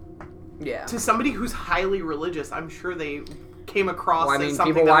 Yeah. to somebody who's highly religious, I'm sure they came across. Well, I as mean,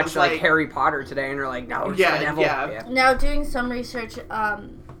 something people that watch was, like Harry Potter today and are like, no, it's Yeah, the devil. yeah. Now, doing some research,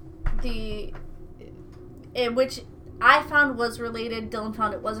 which I found was related, Dylan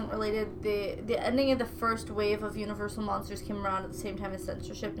found it wasn't related. The ending of the first wave of Universal Monsters came around at the same time as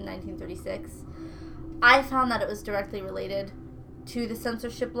censorship in 1936. I found that it was directly related to the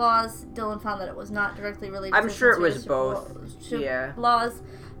censorship laws. Dylan found that it was not directly related I'm to the sure it was censorship both. Yeah. laws,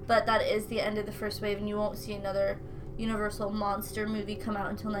 but that is the end of the first wave, and you won't see another Universal monster movie come out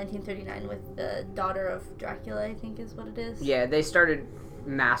until 1939 with the daughter of Dracula, I think is what it is. Yeah, they started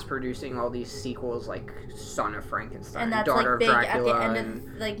mass producing all these sequels like Son of Frankenstein, And that's Daughter like big of Dracula, at the end and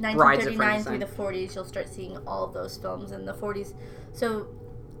of like Brides of 1939 through Frankenstein. the 40s. You'll start seeing all of those films in the 40s. So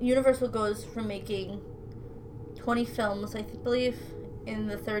Universal goes from making 20 films, I believe, in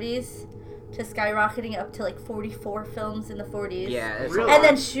the 30s to skyrocketing up to like 44 films in the 40s. Yeah, it's Really? a And lot.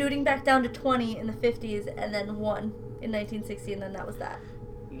 then shooting back down to 20 in the 50s, and then 1 in 1960, and then that was that.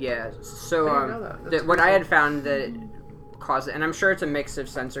 Yeah, so I didn't know that. That's what I pretty had found that caused it, and I'm sure it's a mix of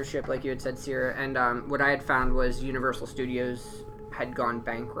censorship, like you had said, Sierra, and what I had found was Universal Studios had gone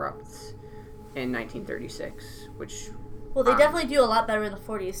bankrupt in 1936, which Well, they definitely do a lot better in the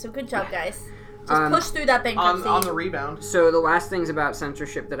 40s, so good job, guys. Just Um, push through that bankruptcy. on the rebound. So the last things about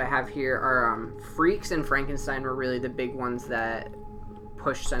censorship that I have here are Freaks and Frankenstein were really the big ones that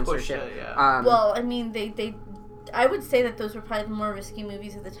pushed censorship. it, yeah. Well, I mean, they I would say that those were probably the more risky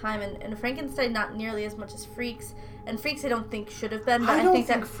movies at the time, and Frankenstein not nearly as much as Freaks. And Freaks I don't think should have been, but I don't think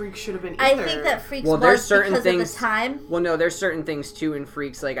think that Freak should have been I either. think that Freaks Well, there's was certain because things- of the time. Well, no, there's certain things too in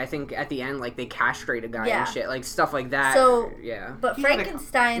Freaks. Like I think at the end, like they castrate a guy Yeah. and shit, like stuff like that. So- yeah, But He had a-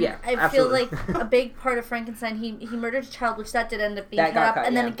 Frankenstein, Yeah, I absolutely. feel like a big part of Frankenstein, he murdered a child, which that did end up being That cut got up, cut,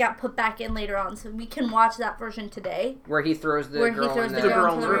 and then yeah. it got put back in later on. So we can watch that version today, where he throws the where he girl throws in the the girl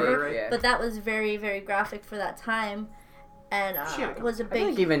girl into in the the river. river, yeah. But that was very, very graphic for that time, and She had a was a I big.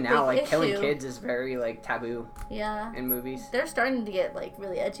 think even now, big like killing issue. kids is very like taboo Yeah. in movies. They're starting to get like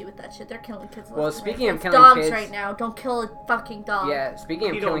really edgy with that shit. They're killing kids. left Well, and speaking right. of It's killing dogs kids- right now. Don't kill a fucking dog. Yeah, speaking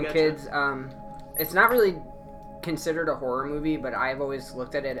of You don't killing getcha. kids, it's not really considered a horror movie, but I've always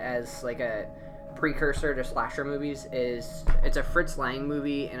looked at it as like a precursor to slasher movies. It's a Fritz Lang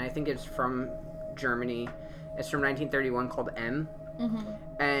movie, and I think it's from Germany. It's from 1931 called M.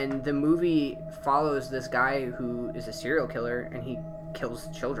 And the movie follows this guy who is a serial killer, and he kills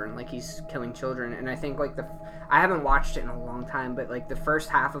children. Like, he's killing children. And I think, like, I haven't watched it in a long time, but, like, the first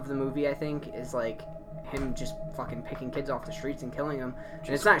half of the movie, I think, is, like, him just fucking picking kids off the streets and killing them. And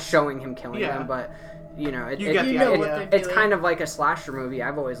it's not showing him killing them, but, you know, it's kind of like a slasher movie.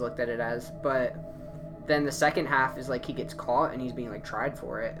 I've always looked at it as. But then the second half is, like, he gets caught and he's being, like, tried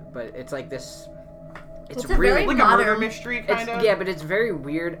for it. But it's, like, this... It's really like modern. a murder mystery kind of. Yeah, but it's very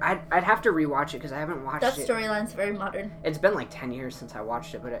weird. I'd have to rewatch it because I haven't watched it. That storyline's very modern. It's been like 10 years since I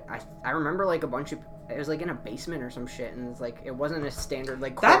watched it, but I remember like a bunch of... It was like in a basement or some shit, and it's like it wasn't a standard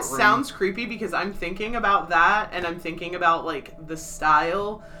like courtroom. That sounds creepy because I'm thinking about that, and I'm thinking about like the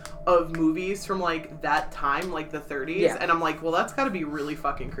style of movies from like that time, like the 30s, and I'm like, well, that's got to be really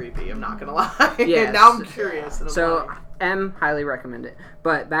fucking creepy. I'm not gonna lie. Yeah. Now I'm curious. So highly recommend it.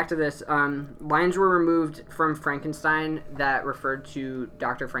 But back to this, lines were removed from Frankenstein that referred to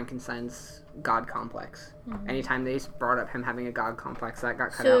Dr. Frankenstein's God complex. Anytime they brought up him having a God complex, that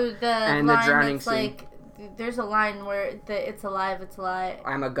got cut out. So the line that's like, there's a line where it's alive, it's a lie.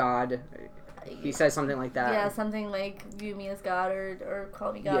 I'm a god. He says something like that. Yeah, something like view me as God or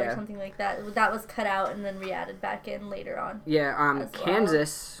call me God or something like that. That was cut out and then re-added back in later on. Yeah,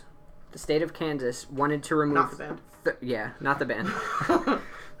 Kansas, the state of Kansas, wanted to remove... Not the band. Not the band.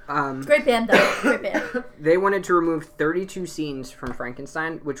 Great band, though. Great band. They wanted to remove 32 scenes from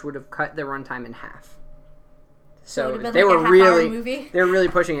Frankenstein, which would have cut the runtime in half. So they were really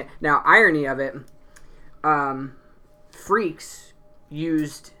pushing it. Now, irony of it, Freaks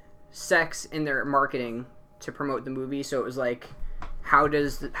used sex in their marketing to promote the movie, so it was like, how do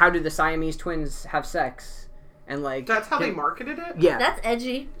the Siamese twins have sex? And like that's how they marketed it? Yeah. That's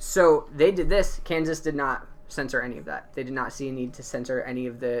edgy. So they did this. Kansas did not censor any of that. They did not see a need to censor any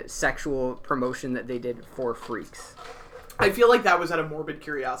of the sexual promotion that they did for Freaks. I feel like that was out of morbid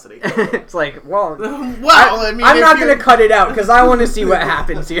curiosity. It's like, well, I mean, I'm not going to cut it out because I want to see what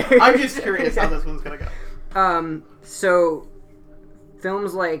happens here. I'm just curious how this one's going to go. So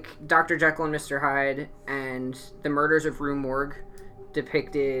films like Dr. Jekyll and Mr. Hyde and The Murders of Rue Morgue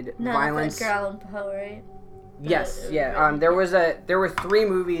depicted violence. Edgar Allan Poe, right? Yes, yeah. There were 3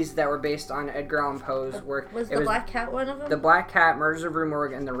 movies that were based on Edgar Allan Poe's work. Was the Black Cat one of them? The Black Cat, Murders of Rue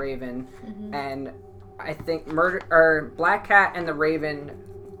Morgue, and The Raven. And I think Black Cat and The Raven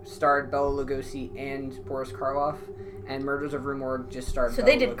starred Bela Lugosi and Boris Karloff, and Murders of Rue Morgue just starred. So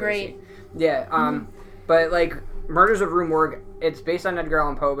they did great. Yeah. But like Murders of Rue Morgue, it's based on Edgar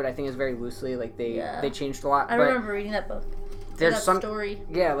Allan Poe, but I think it's very loosely. Like they changed a lot. I remember reading that book. There's some story.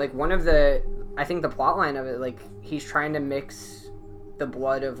 Yeah, like I think the plot line of it, like he's trying to mix the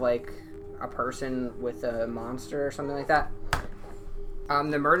blood of like a person with a monster or something like that.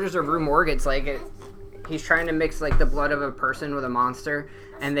 The Murders of Rue Morgue, it's like he's trying to mix like the blood of a person with a monster,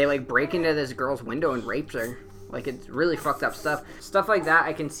 and they like break into this girl's window and rape her. Like, it's really fucked up stuff. Stuff like that,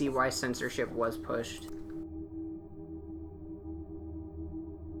 I can see why censorship was pushed.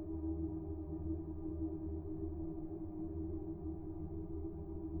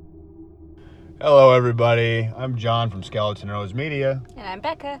 Hello, everybody. I'm John from Skeleton Rose Media. And I'm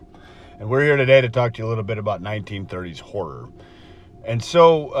Becca. And we're here today to talk to you a little bit about 1930s horror. And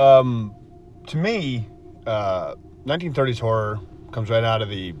so, to me, 1930s horror comes right out of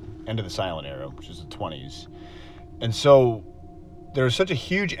the end of the silent era, which is the 20s. And so there's such a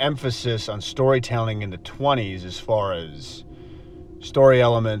huge emphasis on storytelling in the 20s as far as story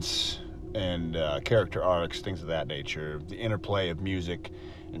elements and character arcs, things of that nature, the interplay of music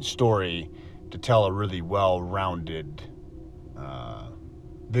and story to tell a really well-rounded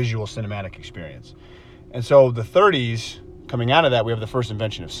visual cinematic experience. And so the 30s, coming out of that, we have the first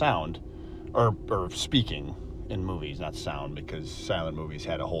invention of sound, or speaking in movies, not sound, because silent movies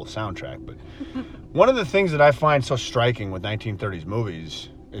had a whole soundtrack. But one of the things that I find so striking with 1930s movies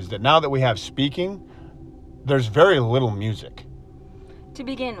is that now that we have speaking, there's very little music. To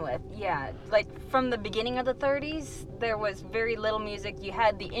begin with, yeah. Like, from the beginning of the 30s, there was very little music. You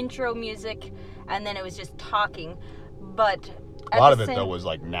had the intro music, and then it was just talking. But a lot of it, though, was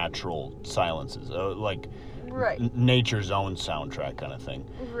like natural silences, like right. Nature's own soundtrack kind of thing.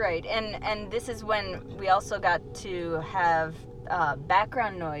 Right, and this is when we also got to have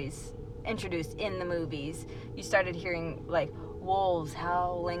background noise introduced in the movies. You started hearing, like, wolves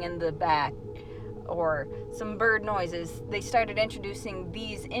howling in the back, or some bird noises. They started introducing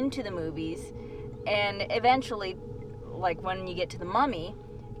these into the movies, and eventually, like when you get to The Mummy,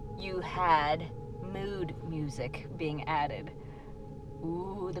 you had mood music being added.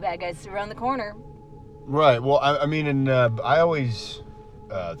 Ooh, the bad guy's around the corner. Right. Well, I mean, and I always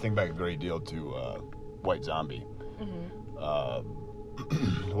think back a great deal to White Zombie. Mm-hmm.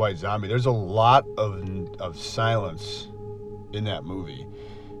 White Zombie, there's a lot of silence in that movie.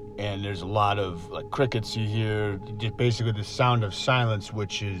 And there's a lot of like crickets you hear, just basically the sound of silence,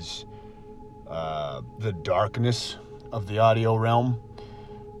 which is the darkness of the audio realm,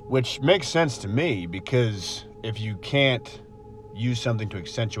 which makes sense to me because if you can't use something to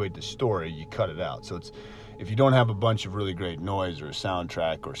accentuate the story, you cut it out. So it's if you don't have a bunch of really great noise or a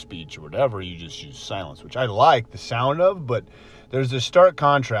soundtrack or speech or whatever, you just use silence, which I like the sound of, but there's this stark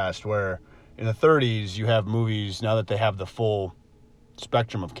contrast where in the 30s you have movies, now that they have the full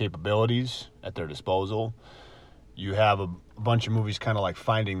spectrum of capabilities at their disposal, you have a bunch of movies kind of like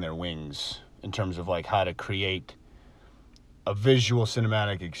finding their wings in terms of like how to create a visual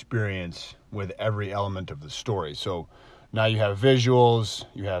cinematic experience with every element of the story. So now you have visuals,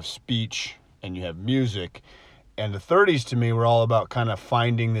 you have speech, and you have music. And the 30s to me were all about kind of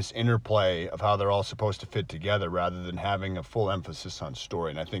finding this interplay of how they're all supposed to fit together rather than having a full emphasis on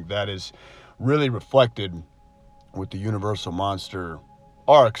story. And I think that is really reflected with the Universal Monster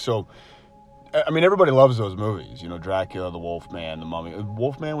arc. So, I mean, everybody loves those movies. You know, Dracula, the Wolfman, the Mummy.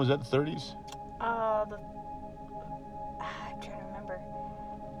 Wolfman, was that the 30s? I'm trying to remember.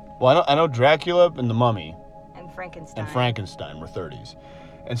 Well, I know Dracula and the Mummy And Frankenstein. Were 30s.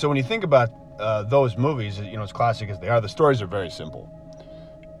 And so when you think about those movies, you know, as classic as they are, the stories are very simple.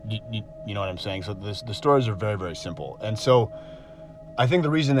 You know what I'm saying? So the stories are very, very simple. And so I think the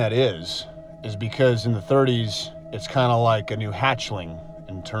reason that is because in the 30s, it's kind of like a new hatchling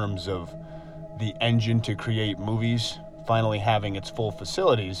in terms of the engine to create movies finally having its full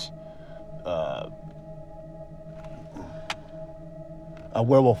facilities. A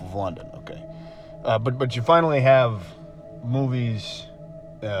Werewolf of London, okay. But you finally have movies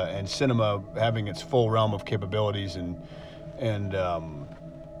and cinema having its full realm of capabilities, and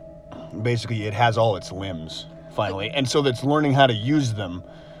basically it has all its limbs finally, and so that's learning how to use them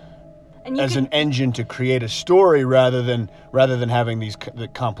as an engine to create a story rather than having the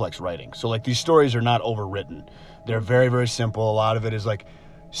complex writing. So like these stories are not overwritten; they're very, very simple. A lot of it is like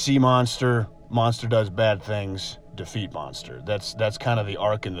see monster does bad things, defeat monster. That's kind of the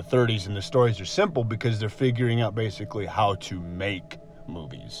arc in the 30s, and the stories are simple because they're figuring out basically how to make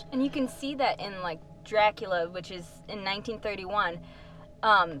movies. And you can see that in like Dracula, which is in 1931.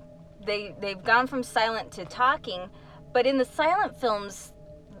 They've gone from silent to talking, but in the silent films,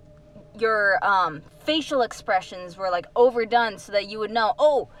 your facial expressions were like overdone so that you would know,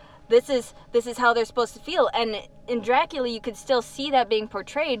 oh, this is how they're supposed to feel. And in Dracula, you could still see that being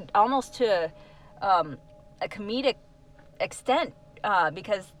portrayed almost to a comedic extent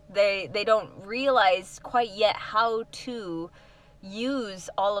because they don't realize quite yet how to use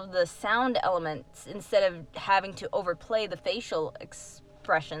all of the sound elements instead of having to overplay the facial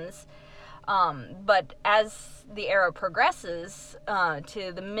expressions. But as the era progresses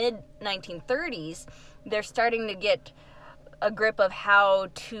to the mid-1930s, they're starting to get a grip of how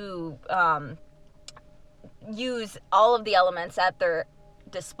to use all of the elements at their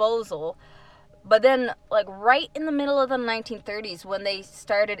disposal. But then, like, right in the middle of the 1930s, when they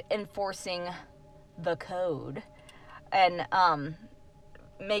started enforcing the code and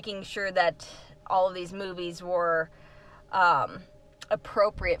making sure that all of these movies were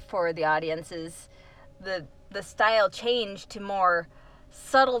appropriate for the audiences, the style changed to more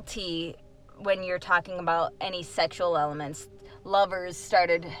subtlety when you're talking about any sexual elements. Lovers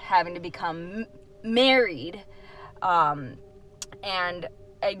started having to become married, and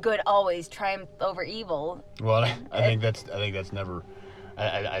good always triumphed over evil. Well, I think that's never.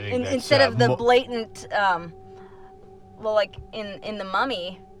 I think that's, instead of the blatant, well, like in the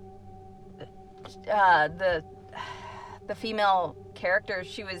Mummy, the female character,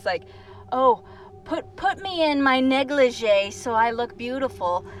 she was like, oh, put me in my negligee so I look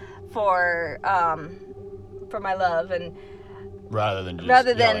beautiful for my love, and rather than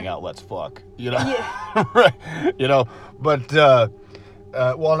yelling out "Let's fuck," you know, yeah. Right? You know, but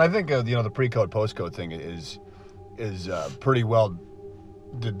well, and I think the pre-code post-code thing is pretty well.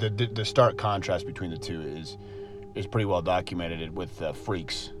 The stark contrast between the two is pretty well documented with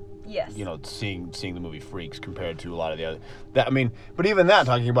Freaks. Yes. You know, seeing the movie Freaks compared to a lot of the other. But even that,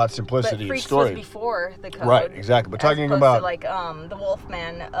 talking about simplicity Freaks of story. was before the code. Right, exactly. But talking about to like the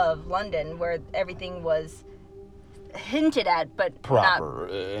Wolfman of London, where everything was hinted at, but proper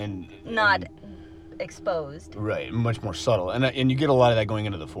not exposed. Right, much more subtle, and you get a lot of that going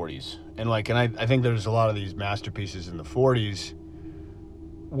into the 40s, and I think there's a lot of these masterpieces in the 40s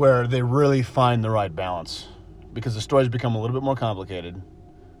where they really find the right balance, because the stories become a little bit more complicated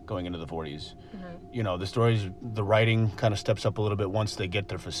going into the 40s. Mm-hmm. You know, the writing kind of steps up a little bit once they get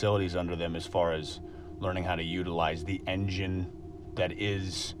their facilities under them as far as learning how to utilize the engine that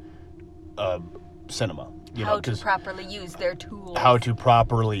is cinema. You How know, to properly use their tools. how to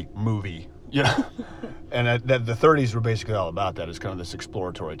properly movie. You know, and the 30s were basically all about that. It's kind of this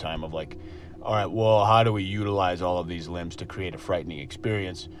exploratory time of like, all right, well, how do we utilize all of these limbs to create a frightening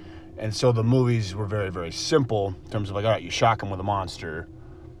experience? And so the movies were very, very simple in terms of like, all right, you shock them with a monster,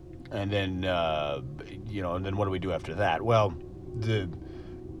 and then and then what do we do after that? Well, the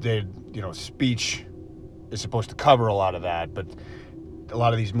speech is supposed to cover a lot of that, but a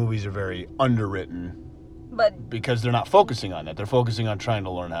lot of these movies are very underwritten, but because they're not focusing on that. They're focusing on trying to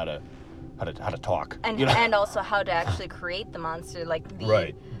learn how to talk, and also how to actually create the monster. Like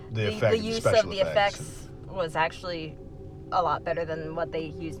the use of the effects was actually a lot better than what they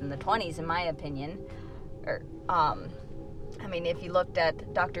used in the 20s, in my opinion. If you looked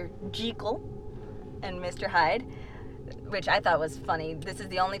at Dr. Jekyll and Mr. Hyde, which I thought was funny. This is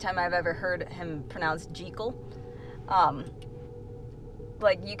the only time I've ever heard him pronounce Jekyll. You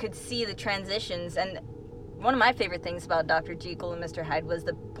could see the transitions, and one of my favorite things about Dr. Jekyll and Mr. Hyde was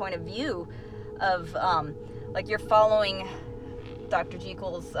the point of view of, you're following Dr.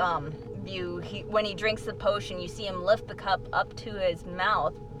 Jekyll's view. When he drinks the potion, you see him lift the cup up to his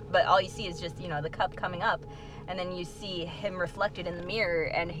mouth, but all you see is just, the cup coming up, and then you see him reflected in the mirror,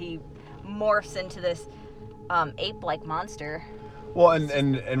 and he morphs into this ape-like monster. Well,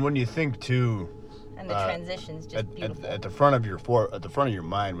 and when you think too, and the transitions just beautiful. At the front of your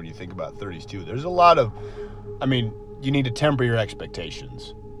mind, when you think about 30s too, there's a lot of, you need to temper your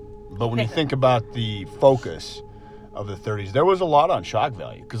expectations. But when you think about the focus of the 30s, there was a lot on shock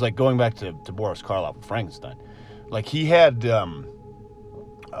value. Because going back to Boris Karloff with Frankenstein, he had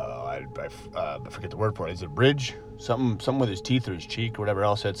I forget the word for it. Is it a bridge? Something with his teeth or his cheek or whatever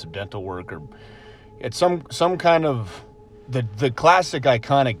else, had some dental work, or it's some kind of the classic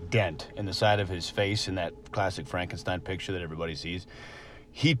iconic dent in the side of his face in that classic Frankenstein picture that everybody sees.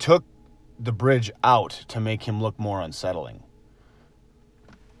 He took the bridge out to make him look more unsettling.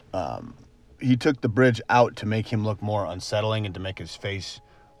 He took the bridge out to make him look more unsettling and to make his face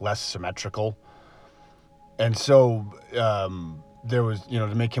less symmetrical. And so there was,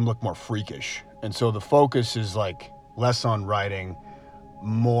 to make him look more freakish. And so the focus is less on writing,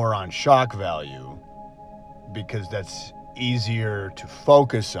 more on shock value, because that's easier to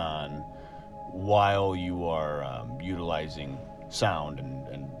focus on while you are utilizing sound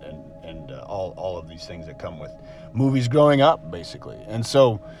and all of these things that come with movies growing up, basically. And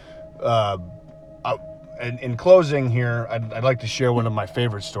so in closing here, I'd like to share one of my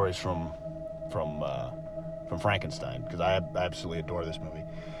favorite stories from Frankenstein, because I absolutely adore this movie.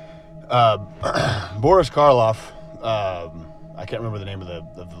 Boris Karloff, I can't remember the name of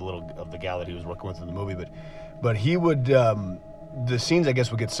the gal that he was working with in the movie, but he would the scenes, I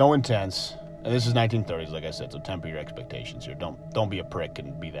guess, would get so intense. And this is 1930s, like I said, so temper your expectations here. Don't be a prick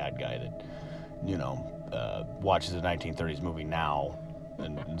and be that guy that watches a 1930s movie now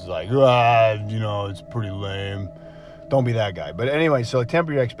and it's like, it's pretty lame. Don't be that guy. But anyway, so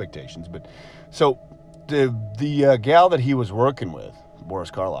temper your expectations. But so the gal that he was working with,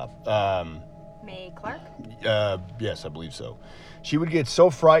 Boris Karloff, Mae Clark? Yes, I believe so. She would get so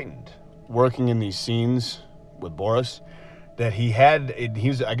frightened working in these scenes with Boris that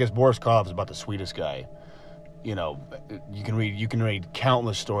I guess Boris Karloff is about the sweetest guy. You can read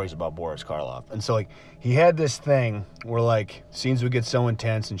countless stories about Boris Karloff. And so he had this thing where scenes would get so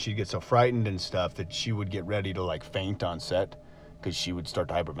intense and she'd get so frightened and stuff that she would get ready to faint on set, because she would start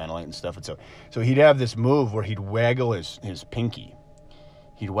to hyperventilate and stuff. And so he'd have this move where he'd waggle his pinky.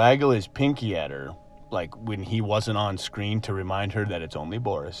 He'd waggle his pinky at her, when he wasn't on screen, to remind her that it's only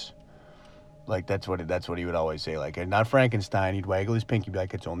Boris. That's what he would always say. Not Frankenstein. He'd waggle his pinky, be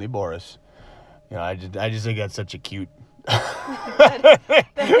like, it's only Boris. I just think that's such a cute. that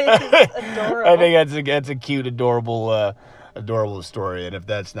is adorable. I think that's a cute, adorable story. And if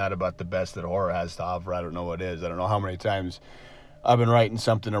that's not about the best that horror has to offer, I don't know what is. I don't know how many times I've been writing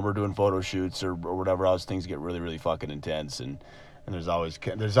something, or we're doing photo shoots or whatever else. Things get really, really fucking intense, and there's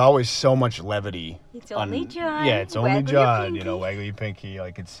always so much levity. It's only John. Yeah, it's only John. Waggle your pinky.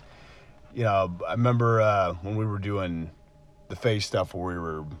 It's. I remember when we were doing the face stuff where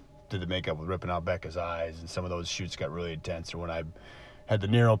we did the makeup with ripping out Becca's eyes, and some of those shoots got really intense. Or when I had the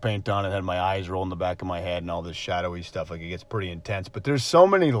Nero paint on and had my eyes roll in the back of my head and all this shadowy stuff, it gets pretty intense. But there's so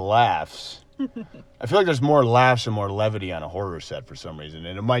many laughs. I feel like there's more laughs and more levity on a horror set for some reason.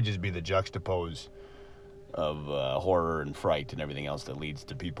 And it might just be the juxtapose of horror and fright and everything else that leads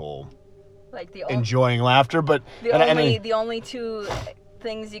to people enjoying laughter. But the only two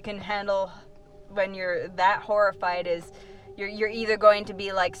things you can handle when you're that horrified is You're either going to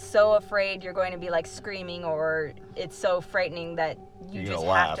be like so afraid you're going to be like screaming, or it's so frightening that you You're just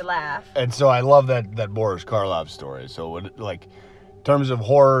gonna have to laugh. And so I love that Boris Karloff story. So when, like, in terms of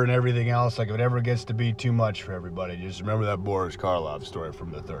horror and everything else, like if it ever gets to be too much for everybody, just remember that Boris Karloff story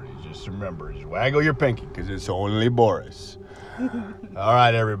from the 30s. Just remember, just waggle your pinky because it's only Boris. All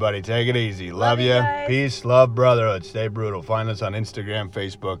right, everybody, take it easy. Love you ya. guys. Peace, love, brotherhood. Stay brutal. Find us on Instagram,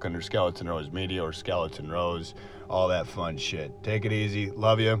 Facebook under Skeleton Rose Media or Skeleton Rose. All that fun shit. Take it easy.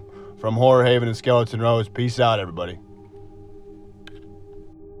 Love you. From Horror Haven and Skeleton Rose, peace out, everybody.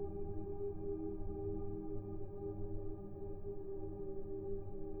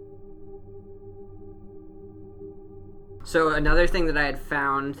 So another thing that I had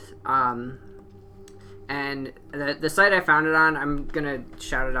found, and the site I found it on, I'm gonna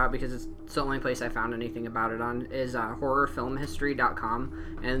shout it out because it's the only place I found anything about it on, is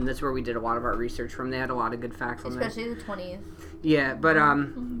horrorfilmhistory.com, and that's where we did a lot of our research from. They had a lot of good facts on there. Especially the 20s. Yeah, but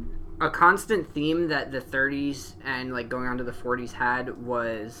a constant theme that the 30s and like going on to the 40s had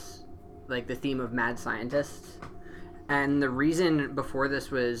was like the theme of mad scientists. And the reason before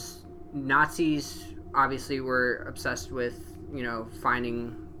this was Nazis obviously were obsessed with, you know,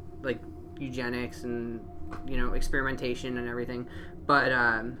 finding like eugenics and, you know, experimentation and everything. But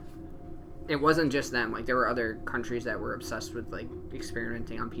it wasn't just them. Like there were other countries that were obsessed with like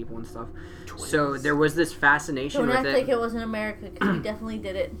experimenting on people and stuff. So there was this fascination Don't with act it. like it wasn't America, because we definitely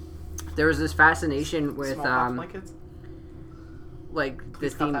did it. There was this fascination with Smallpox, my kids. like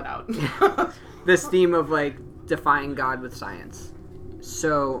this Cut theme that out. this theme of like defying God with science.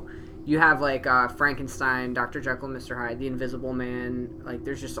 So you have like Frankenstein, Dr. Jekyll and Mr. Hyde, The Invisible Man. Like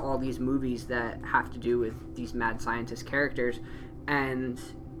there's just all these movies that have to do with these mad scientist characters, and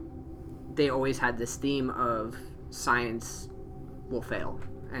they always had this theme of science will fail,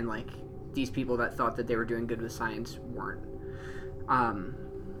 and like these people that thought that they were doing good with science weren't.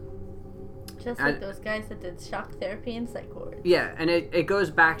 Just like those guys that did shock therapy and psych ward. Yeah, and it goes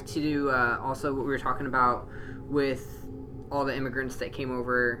back to also what we were talking about with all the immigrants that came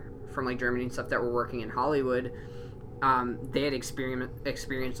over from like Germany and stuff that were working in Hollywood. They had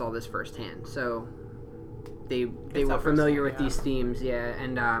experienced all this firsthand, so they were familiar with these themes. Yeah,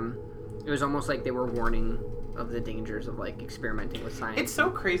 and it was almost like they were warning of the dangers of like experimenting with science. It's so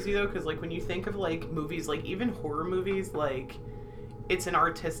crazy though, because like when you think of like movies, like even horror movies, like it's an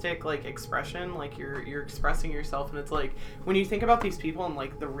artistic like expression, like you're expressing yourself, and it's like when you think about these people and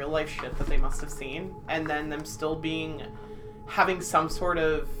like the real life shit that they must have seen, and then them still having some sort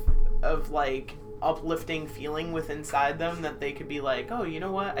of like uplifting feeling with inside them, that they could be like, oh, you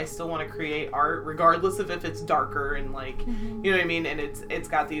know what, I still want to create art regardless of if it's darker and like you know what I mean, and it's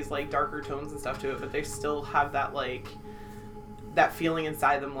got these like darker tones and stuff to it, but they still have that like that feeling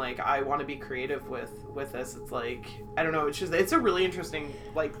inside them, like I want to be creative with this. It's like, I don't know, it's a really interesting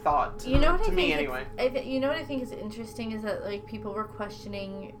like thought to, you know what to I me think anyway. You know what I think is interesting is that like people were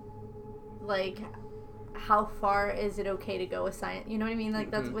questioning like how far is it okay to go with science, you know what I mean,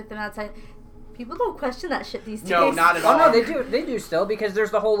 like that's with the mad science. People don't question that shit these days. No, not at all. Oh no, they do still, because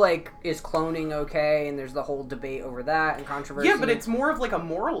there's the whole like, is cloning okay, and there's the whole debate over that and controversy. Yeah, but it's more of like a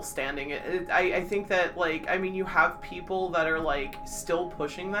moral standing. I think that like, I mean, you have people that are like still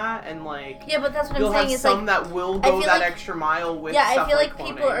pushing that, and like yeah, but that's what I'm you'll saying. have It's some like, that will go that like, extra mile with yeah, stuff I feel like like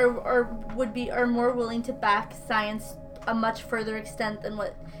cloning. people are more willing to back science a much further extent than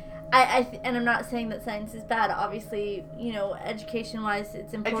what and I'm not saying that science is bad. Obviously, you know, education-wise,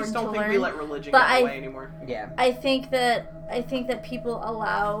 it's important to learn. I just don't think we let religion get in the way anymore. Yeah. I think that people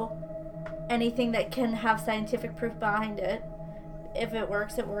allow anything that can have scientific proof behind it. If it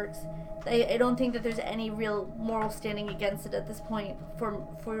works, it works. I don't think that there's any real moral standing against it at this point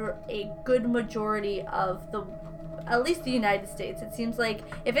for a good majority of at least the United States. It seems like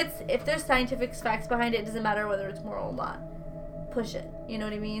if there's scientific facts behind it, it doesn't matter whether it's moral or not. Push it. You know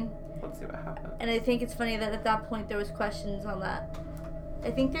what I mean? Let's see what happens. And I think it's funny that at that point there was questions on that.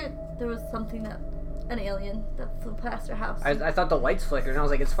 I think there was something an alien that flew past our house. I thought the lights flickered, and I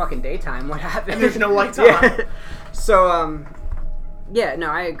was like, it's fucking daytime. What happened? And there's no lights on. Yeah. So, yeah,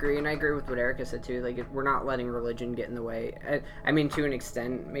 no, I agree, and I agree with what Erica said too. Like, we're not letting religion get in the way. I mean, to an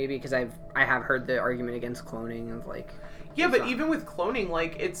extent, maybe, because I have heard the argument against cloning of like. Yeah, but even with cloning,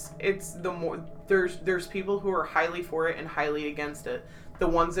 like it's the more there's people who are highly for it and highly against it. The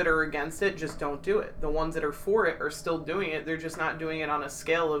ones that are against it just don't do it. The ones that are for it are still doing it. They're just not doing it on a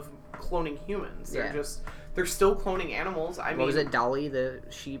scale of cloning humans. They're still cloning animals. I mean, what was it, Dolly the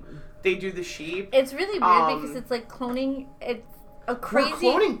sheep? They do the sheep. It's really weird because it's like cloning. It's a crazy.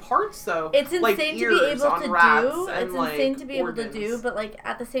 We're cloning parts though. It's insane like to be able to do. It's like insane to be organs. able to do, but like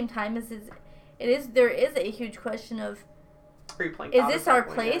at the same time, there is a huge question of Are you playing Is God this at our that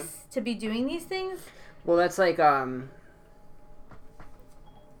point, yeah. place to be doing these things? Well, that's like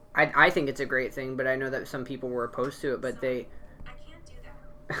I think it's a great thing, but I know that some people were opposed to it, but they. I can't do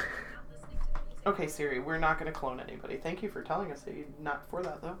that. Okay, Siri, we're not going to clone anybody. Thank you for telling us that you're not for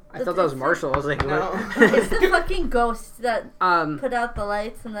that, though. I thought that was Marshall. I was like, No. what? It's the fucking ghost that put out the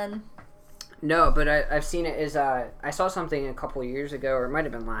lights and then... No, but I've seen it is I saw something a couple of years ago, or it might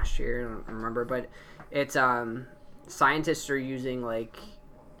have been last year, I don't remember, but it's scientists are using like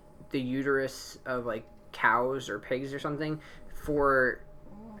the uterus of like cows or pigs or something for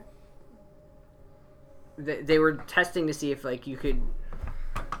they were testing to see if like you could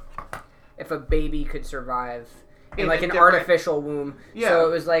if a baby could survive in like an artificial womb. Yeah. So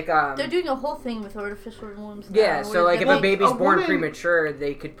it was like They're doing a whole thing with artificial wombs now. yeah, so like if Well, a baby's a born woman- premature,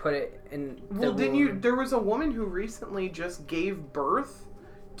 they could put it in the Well, didn't womb. you? There was a woman who recently just gave birth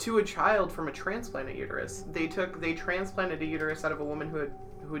to a child from a transplanted uterus. They transplanted a uterus out of a woman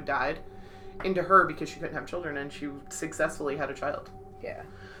who had died into her because she couldn't have children, and she successfully had a child. Yeah.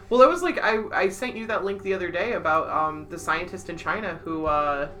 Well, that was like I sent you that link the other day about the scientist in China who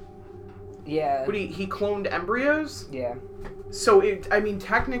Yeah. he cloned embryos. Yeah. So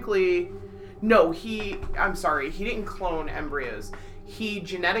technically, no, I'm sorry, he didn't clone embryos. He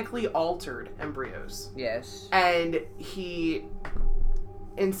genetically altered embryos. Yes. And he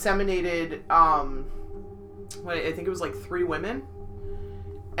inseminated I think it was like 3 women,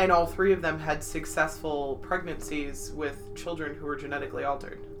 and all 3 of them had successful pregnancies with children who were genetically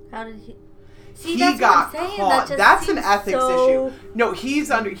altered. How did he... See, He that's got what I'm saying. caught. That just That's an seems ethics so... issue. No,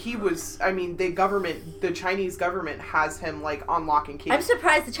 the Chinese government has him like on lock and key. I'm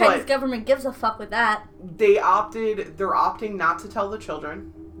surprised the Chinese But government gives a fuck with that. they're opting not to tell the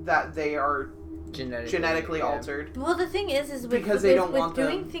children that they are genetically yeah. altered. Well, the thing is Because they don't want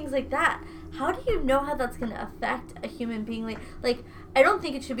doing them. things like that, how do you know how that's going to affect a human being? Like, I don't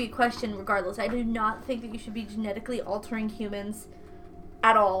think it should be a question regardless. I do not think that you should be genetically altering humans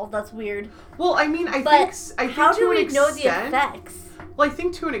at all. That's weird. Well, I mean, I But think how to do an we know the extent- effects? Well, I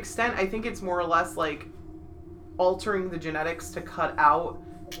think to an extent, I think it's more or less like altering the genetics to cut out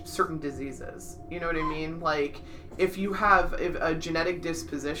certain diseases. You know what I mean? Like, if you have a genetic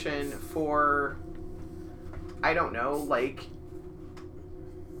disposition for, I don't know, like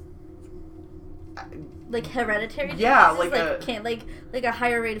hereditary diseases? Yeah, like a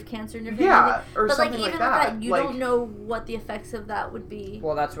higher rate of cancer and everything. Yeah, or but something even like with that. you Like- don't know what the effects of that would be.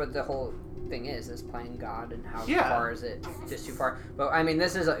 Well, that's what the whole thing is playing God and how Yeah. far is it just too far. But I mean,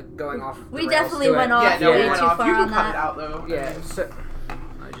 this is going off. We the rails definitely to it. went off yeah, no, way we went too off. far You can on cut that. it out though. Yeah. So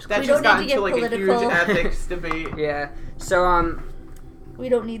I just That We just don't got need to into like get a huge political. ethics debate. yeah. So We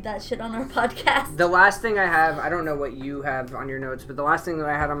don't need that shit on our podcast. the last thing I have, I don't know what you have on your notes, but the last thing that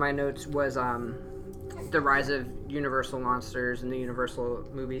I had on my notes was the rise of Universal monsters and the Universal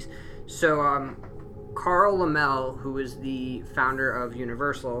movies. So Carl Lammel, who is the founder of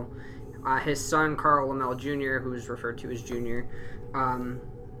Universal, his son Carl Lammel Jr., who is referred to as Junior,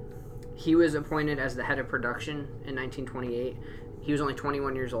 he was appointed as the head of production in 1928. He was only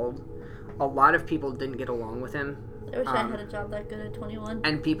 21 years old. A lot of people didn't get along with him. I wish I had a job that good at 21.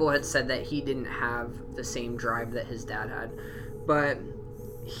 And people had said that he didn't have the same drive that his dad had. But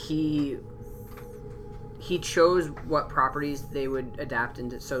he chose what properties they would adapt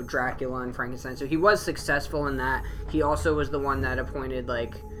into, so Dracula and Frankenstein. So he was successful in that. He also was the one that appointed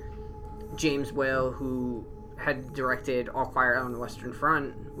like James Whale, who had directed All Quiet on the Western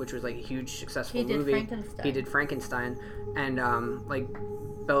Front, which was like a huge successful movie. He did Frankenstein. And like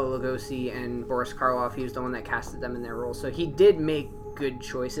Bela Lugosi and Boris Karloff, he was the one that casted them in their roles. So he did make good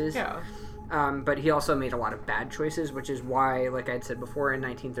choices. Yeah. But he also made a lot of bad choices, which is why, like I'd said before, in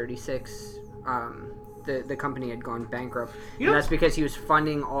 1936, the company had gone bankrupt. You And know- that's because he was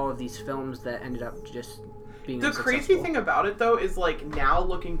funding all of these films that ended up just being The crazy unsuccessful. thing about it, though, is like now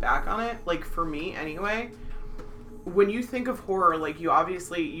looking back on it, like for me anyway, when you think of horror, like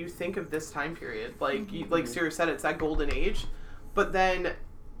you think of this time period, like like Sarah said, it's that golden age. But then,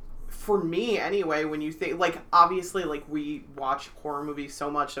 for me anyway, when you think, like obviously, like we watch horror movies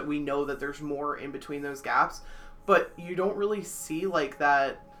so much that we know that there's more in between those gaps, but you don't really see like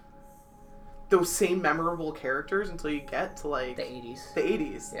those same memorable characters until you get to like The 80s. The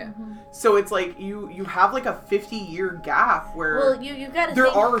 80s. Yeah. So it's like you have like a 50-year gap where Well, you gotta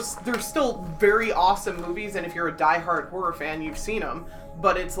there's still very awesome movies, and if you're a diehard horror fan, you've seen them.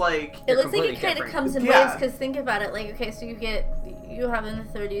 But it's like It looks like completely it kind of different. comes in Yeah. waves, because think about it. Like, okay, so you have in the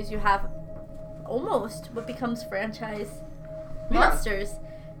 30s, you have almost what becomes franchise monsters.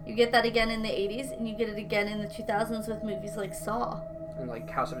 You get that again in the 80s, and you get it again in the 2000s with movies like Saw. and like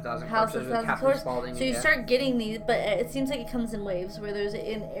House of a Thousand House Corpses of with Thousand Catherine Corpses. Spalding. So you yeah. start getting these, but it seems like it comes in waves where there's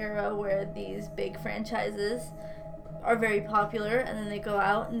an era where these big franchises are very popular, and then they go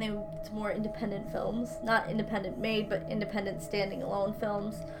out and it's more independent films, not independent made, but independent standing alone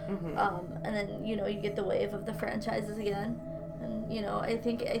films. And then you get the wave of the franchises again. And I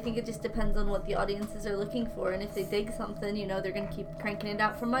think it just depends on what the audiences are looking for, and if they dig something, they're gonna keep cranking it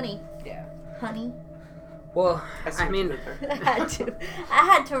out for money. Yeah. Honey. Well, I mean, I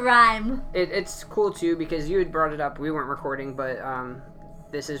had to rhyme. It's cool too because you had brought it up. We weren't recording, but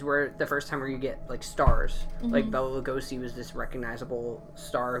this is where the first time where you get like stars. Like Bela Lugosi was this recognizable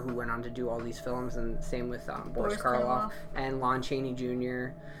star who went on to do all these films, and same with Boris Karloff and Lon Chaney Jr.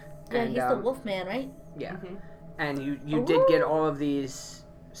 Yeah, and, he's the Wolfman, right? Yeah. And you did get all of these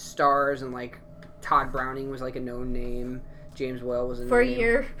stars, and like Todd Browning was like a known name. James Whale was a for name. a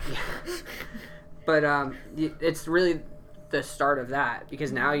year. Yeah. But it's really the start of that,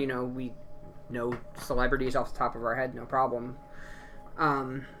 because now we know celebrities off the top of our head, no problem.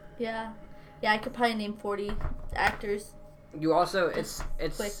 Yeah, I could probably name 40 actors. You also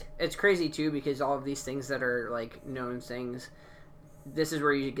it's crazy too, because all of these things that are like known things. This is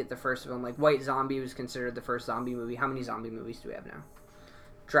where you get the first of them. Like White Zombie was considered the first zombie movie. How many zombie movies do we have now?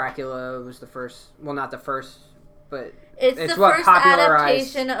 Dracula was the first. Well, not the first, but it's the what first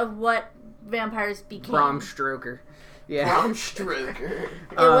popularized adaptation of what vampires became. Bram Stoker. Yeah. Bram Stoker.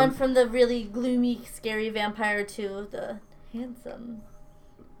 It went from the really gloomy, scary vampire to the handsome.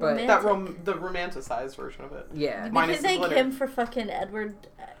 But the romanticized version of it. Yeah. We can thank him for fucking Edward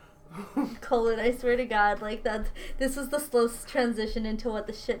Cullen. I swear to God, like this was the slow transition into what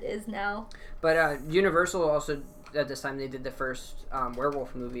the shit is now. But Universal also at this time they did the first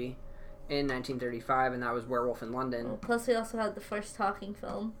werewolf movie in 1935, and that was Werewolf in London. Well, plus we also had the first talking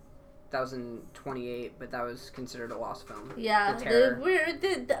film. That was in 28, but that was considered a lost film. Yeah, The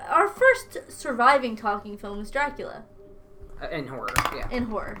Terror. Our first surviving talking film was Dracula. In horror, yeah. In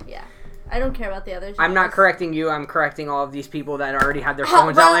horror, yeah. I don't care about the others. I'm not correcting you. I'm correcting all of these people that already had their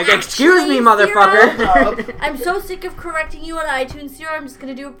phones out. Like, excuse me, motherfucker. I'm so sick of correcting you on iTunes, Zero. I'm just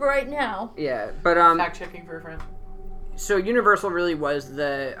gonna do it right now. Yeah, but fact checking for a friend. So Universal really was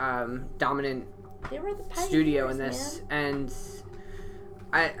the dominant they were the studio in this, man.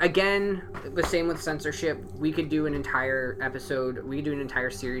 And again, the same with censorship. We could do an entire episode. We could do an entire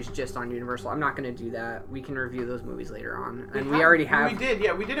series just on Universal. I'm not going to do that. We can review those movies later on. And we already have. We did,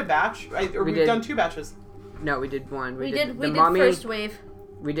 yeah. We did a batch. We've done 2 batches. No, we did one. We did First Wave.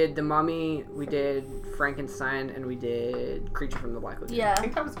 We did The Mummy, we did Frankenstein, and we did Creature from the Black Lagoon. Yeah. I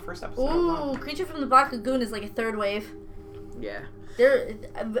think that was the first episode. Ooh, Creature from the Black Lagoon is like a 3rd wave. Yeah.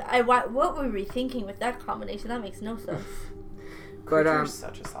 What were we thinking with that combination? That makes no sense. Creature's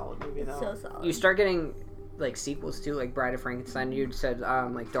such a solid movie, though. So solid. You start getting like sequels too, like Bride of Frankenstein. You said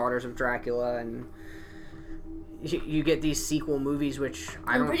like Daughters of Dracula, and you get these sequel movies, which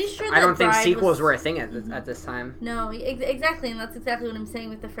I don't think sequels were a thing at this time. No, exactly, and that's exactly what I'm saying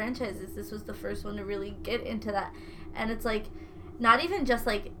with the franchises. This was the first one to really get into that, and it's like. Not even just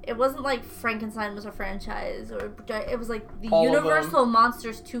like it wasn't like Frankenstein was a franchise, or it was like the all Universal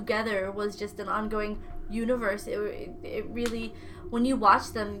monsters together was just an ongoing universe. It really, when you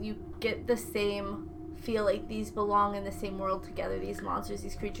watch them, you get the same feel, like these belong in the same world together. These monsters,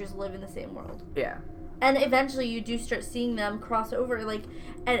 these creatures live in the same world. Yeah. And eventually you do start seeing them cross over, like,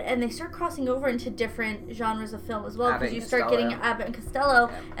 and they start crossing over into different genres of film as well, because you start getting Abbott and Costello,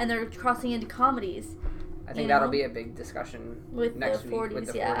 and they're crossing into comedies. I think that'll be a big discussion with next the 40s, week. With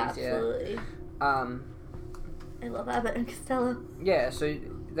the 40s, absolutely. I love Abbott and Costello. Yeah, so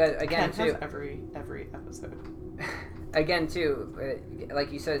that again Ken too. Has every episode. Again too,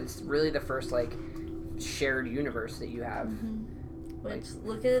 like you said, it's really the first like shared universe that you have. Mm-hmm. Which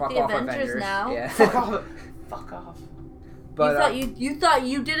look at the Avengers now. Yeah. Fuck off. Fuck off. But you thought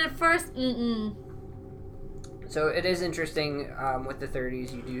you did it first. So it is interesting with the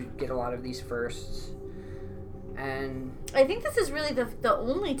 30s. You do get a lot of these firsts. And I think this is really the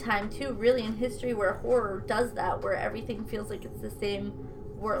only time too, really in history, where horror does that, where everything feels like it's the same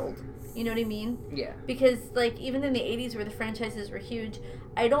world. You know what I mean? Yeah. Because like even in the 80s, where the franchises were huge,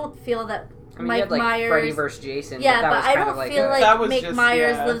 I don't feel that I mean, Mike Myers, Freddy vs. Jason. Yeah, but I don't feel like Mike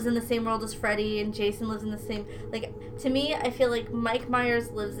Myers lives in the same world as Freddy, and Jason lives in the same. Like to me, I feel like Mike Myers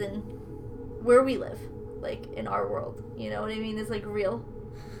lives in where we live, like in our world. You know what I mean? It's like real.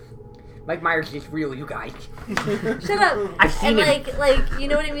 Mike Myers is real, you guys. Shut up. I've seen him. like, you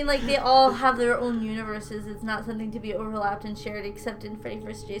know what I mean? Like, they all have their own universes. It's not something to be overlapped and shared, except in Freddy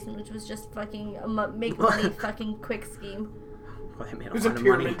vs. Jason, which was just fucking a make money fucking quick scheme. Well, they made It was a a lot of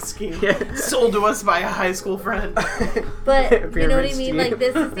money. pyramid scheme Yeah. sold to us by a high school friend. But you know what I Pyramid mean? Like, scheme.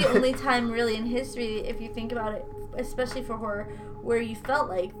 this is the only time really in history, if you think about it, especially for horror, where you felt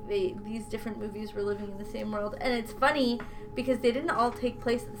like these different movies were living in the same world. And it's funny because they didn't all take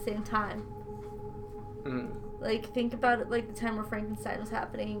place at the same time. Like, think about it, like the time where Frankenstein was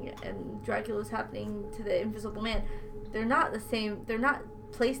happening and Dracula was happening to the Invisible Man. They're not the same. They're not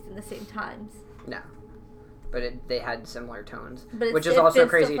placed in the same times. No. But they had similar tones. But which is also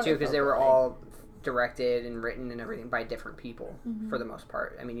crazy, too, because they were all directed and written and everything by different people, for the most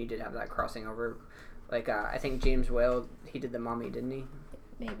part. I mean, you did have that crossing over. Like, I think James Whale, he did The Mummy, didn't he?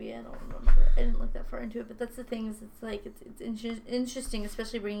 Maybe, I don't remember. I didn't look that far into it, but that's the thing, is it's like, it's interesting,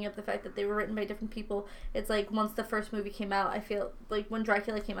 especially bringing up the fact that they were written by different people. It's like, once the first movie came out, I feel like when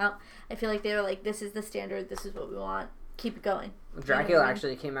Dracula came out, I feel like they were like, this is the standard, this is what we want, keep it going. Dracula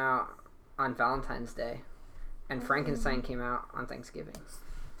actually came out on Valentine's Day, and Frankenstein came out on Thanksgiving.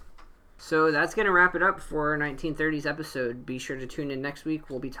 So that's going to wrap it up for our 1930s episode. Be sure to tune in next week.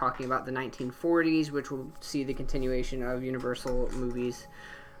 We'll be talking about the 1940s, which will see the continuation of Universal movies.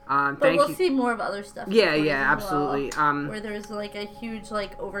 But we'll see more of other stuff. Yeah, absolutely. Where there's like a huge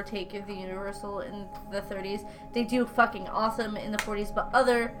like overtake of the Universal in the 30s. They do fucking awesome in the 40s, but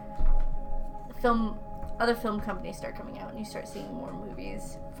other film companies start coming out, and you start seeing more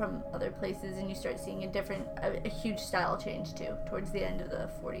movies from other places, and you start seeing a huge style change too towards the end of the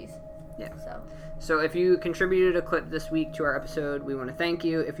 40s. Yeah. So if you contributed a clip this week to our episode, we want to thank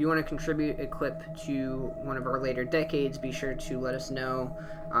you. If you want to contribute a clip to one of our later decades, be sure to let us know.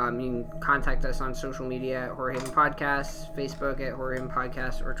 You can contact us on social media at Horror Haven Podcast, Facebook at Horror Haven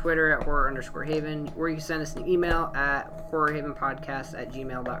Podcast, or Twitter at Horror_Haven, or you can send us an email at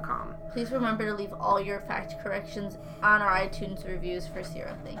horrorhavenpodcast@gmail.com. Please remember to leave all your fact corrections on our iTunes reviews for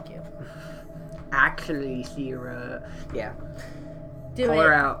Sierra. Thank you. Actually, Sierra. Yeah. Do Pull it.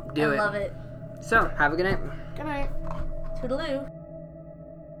 her out. Do it. I love it. So, have a good night. Good night. Toodaloo.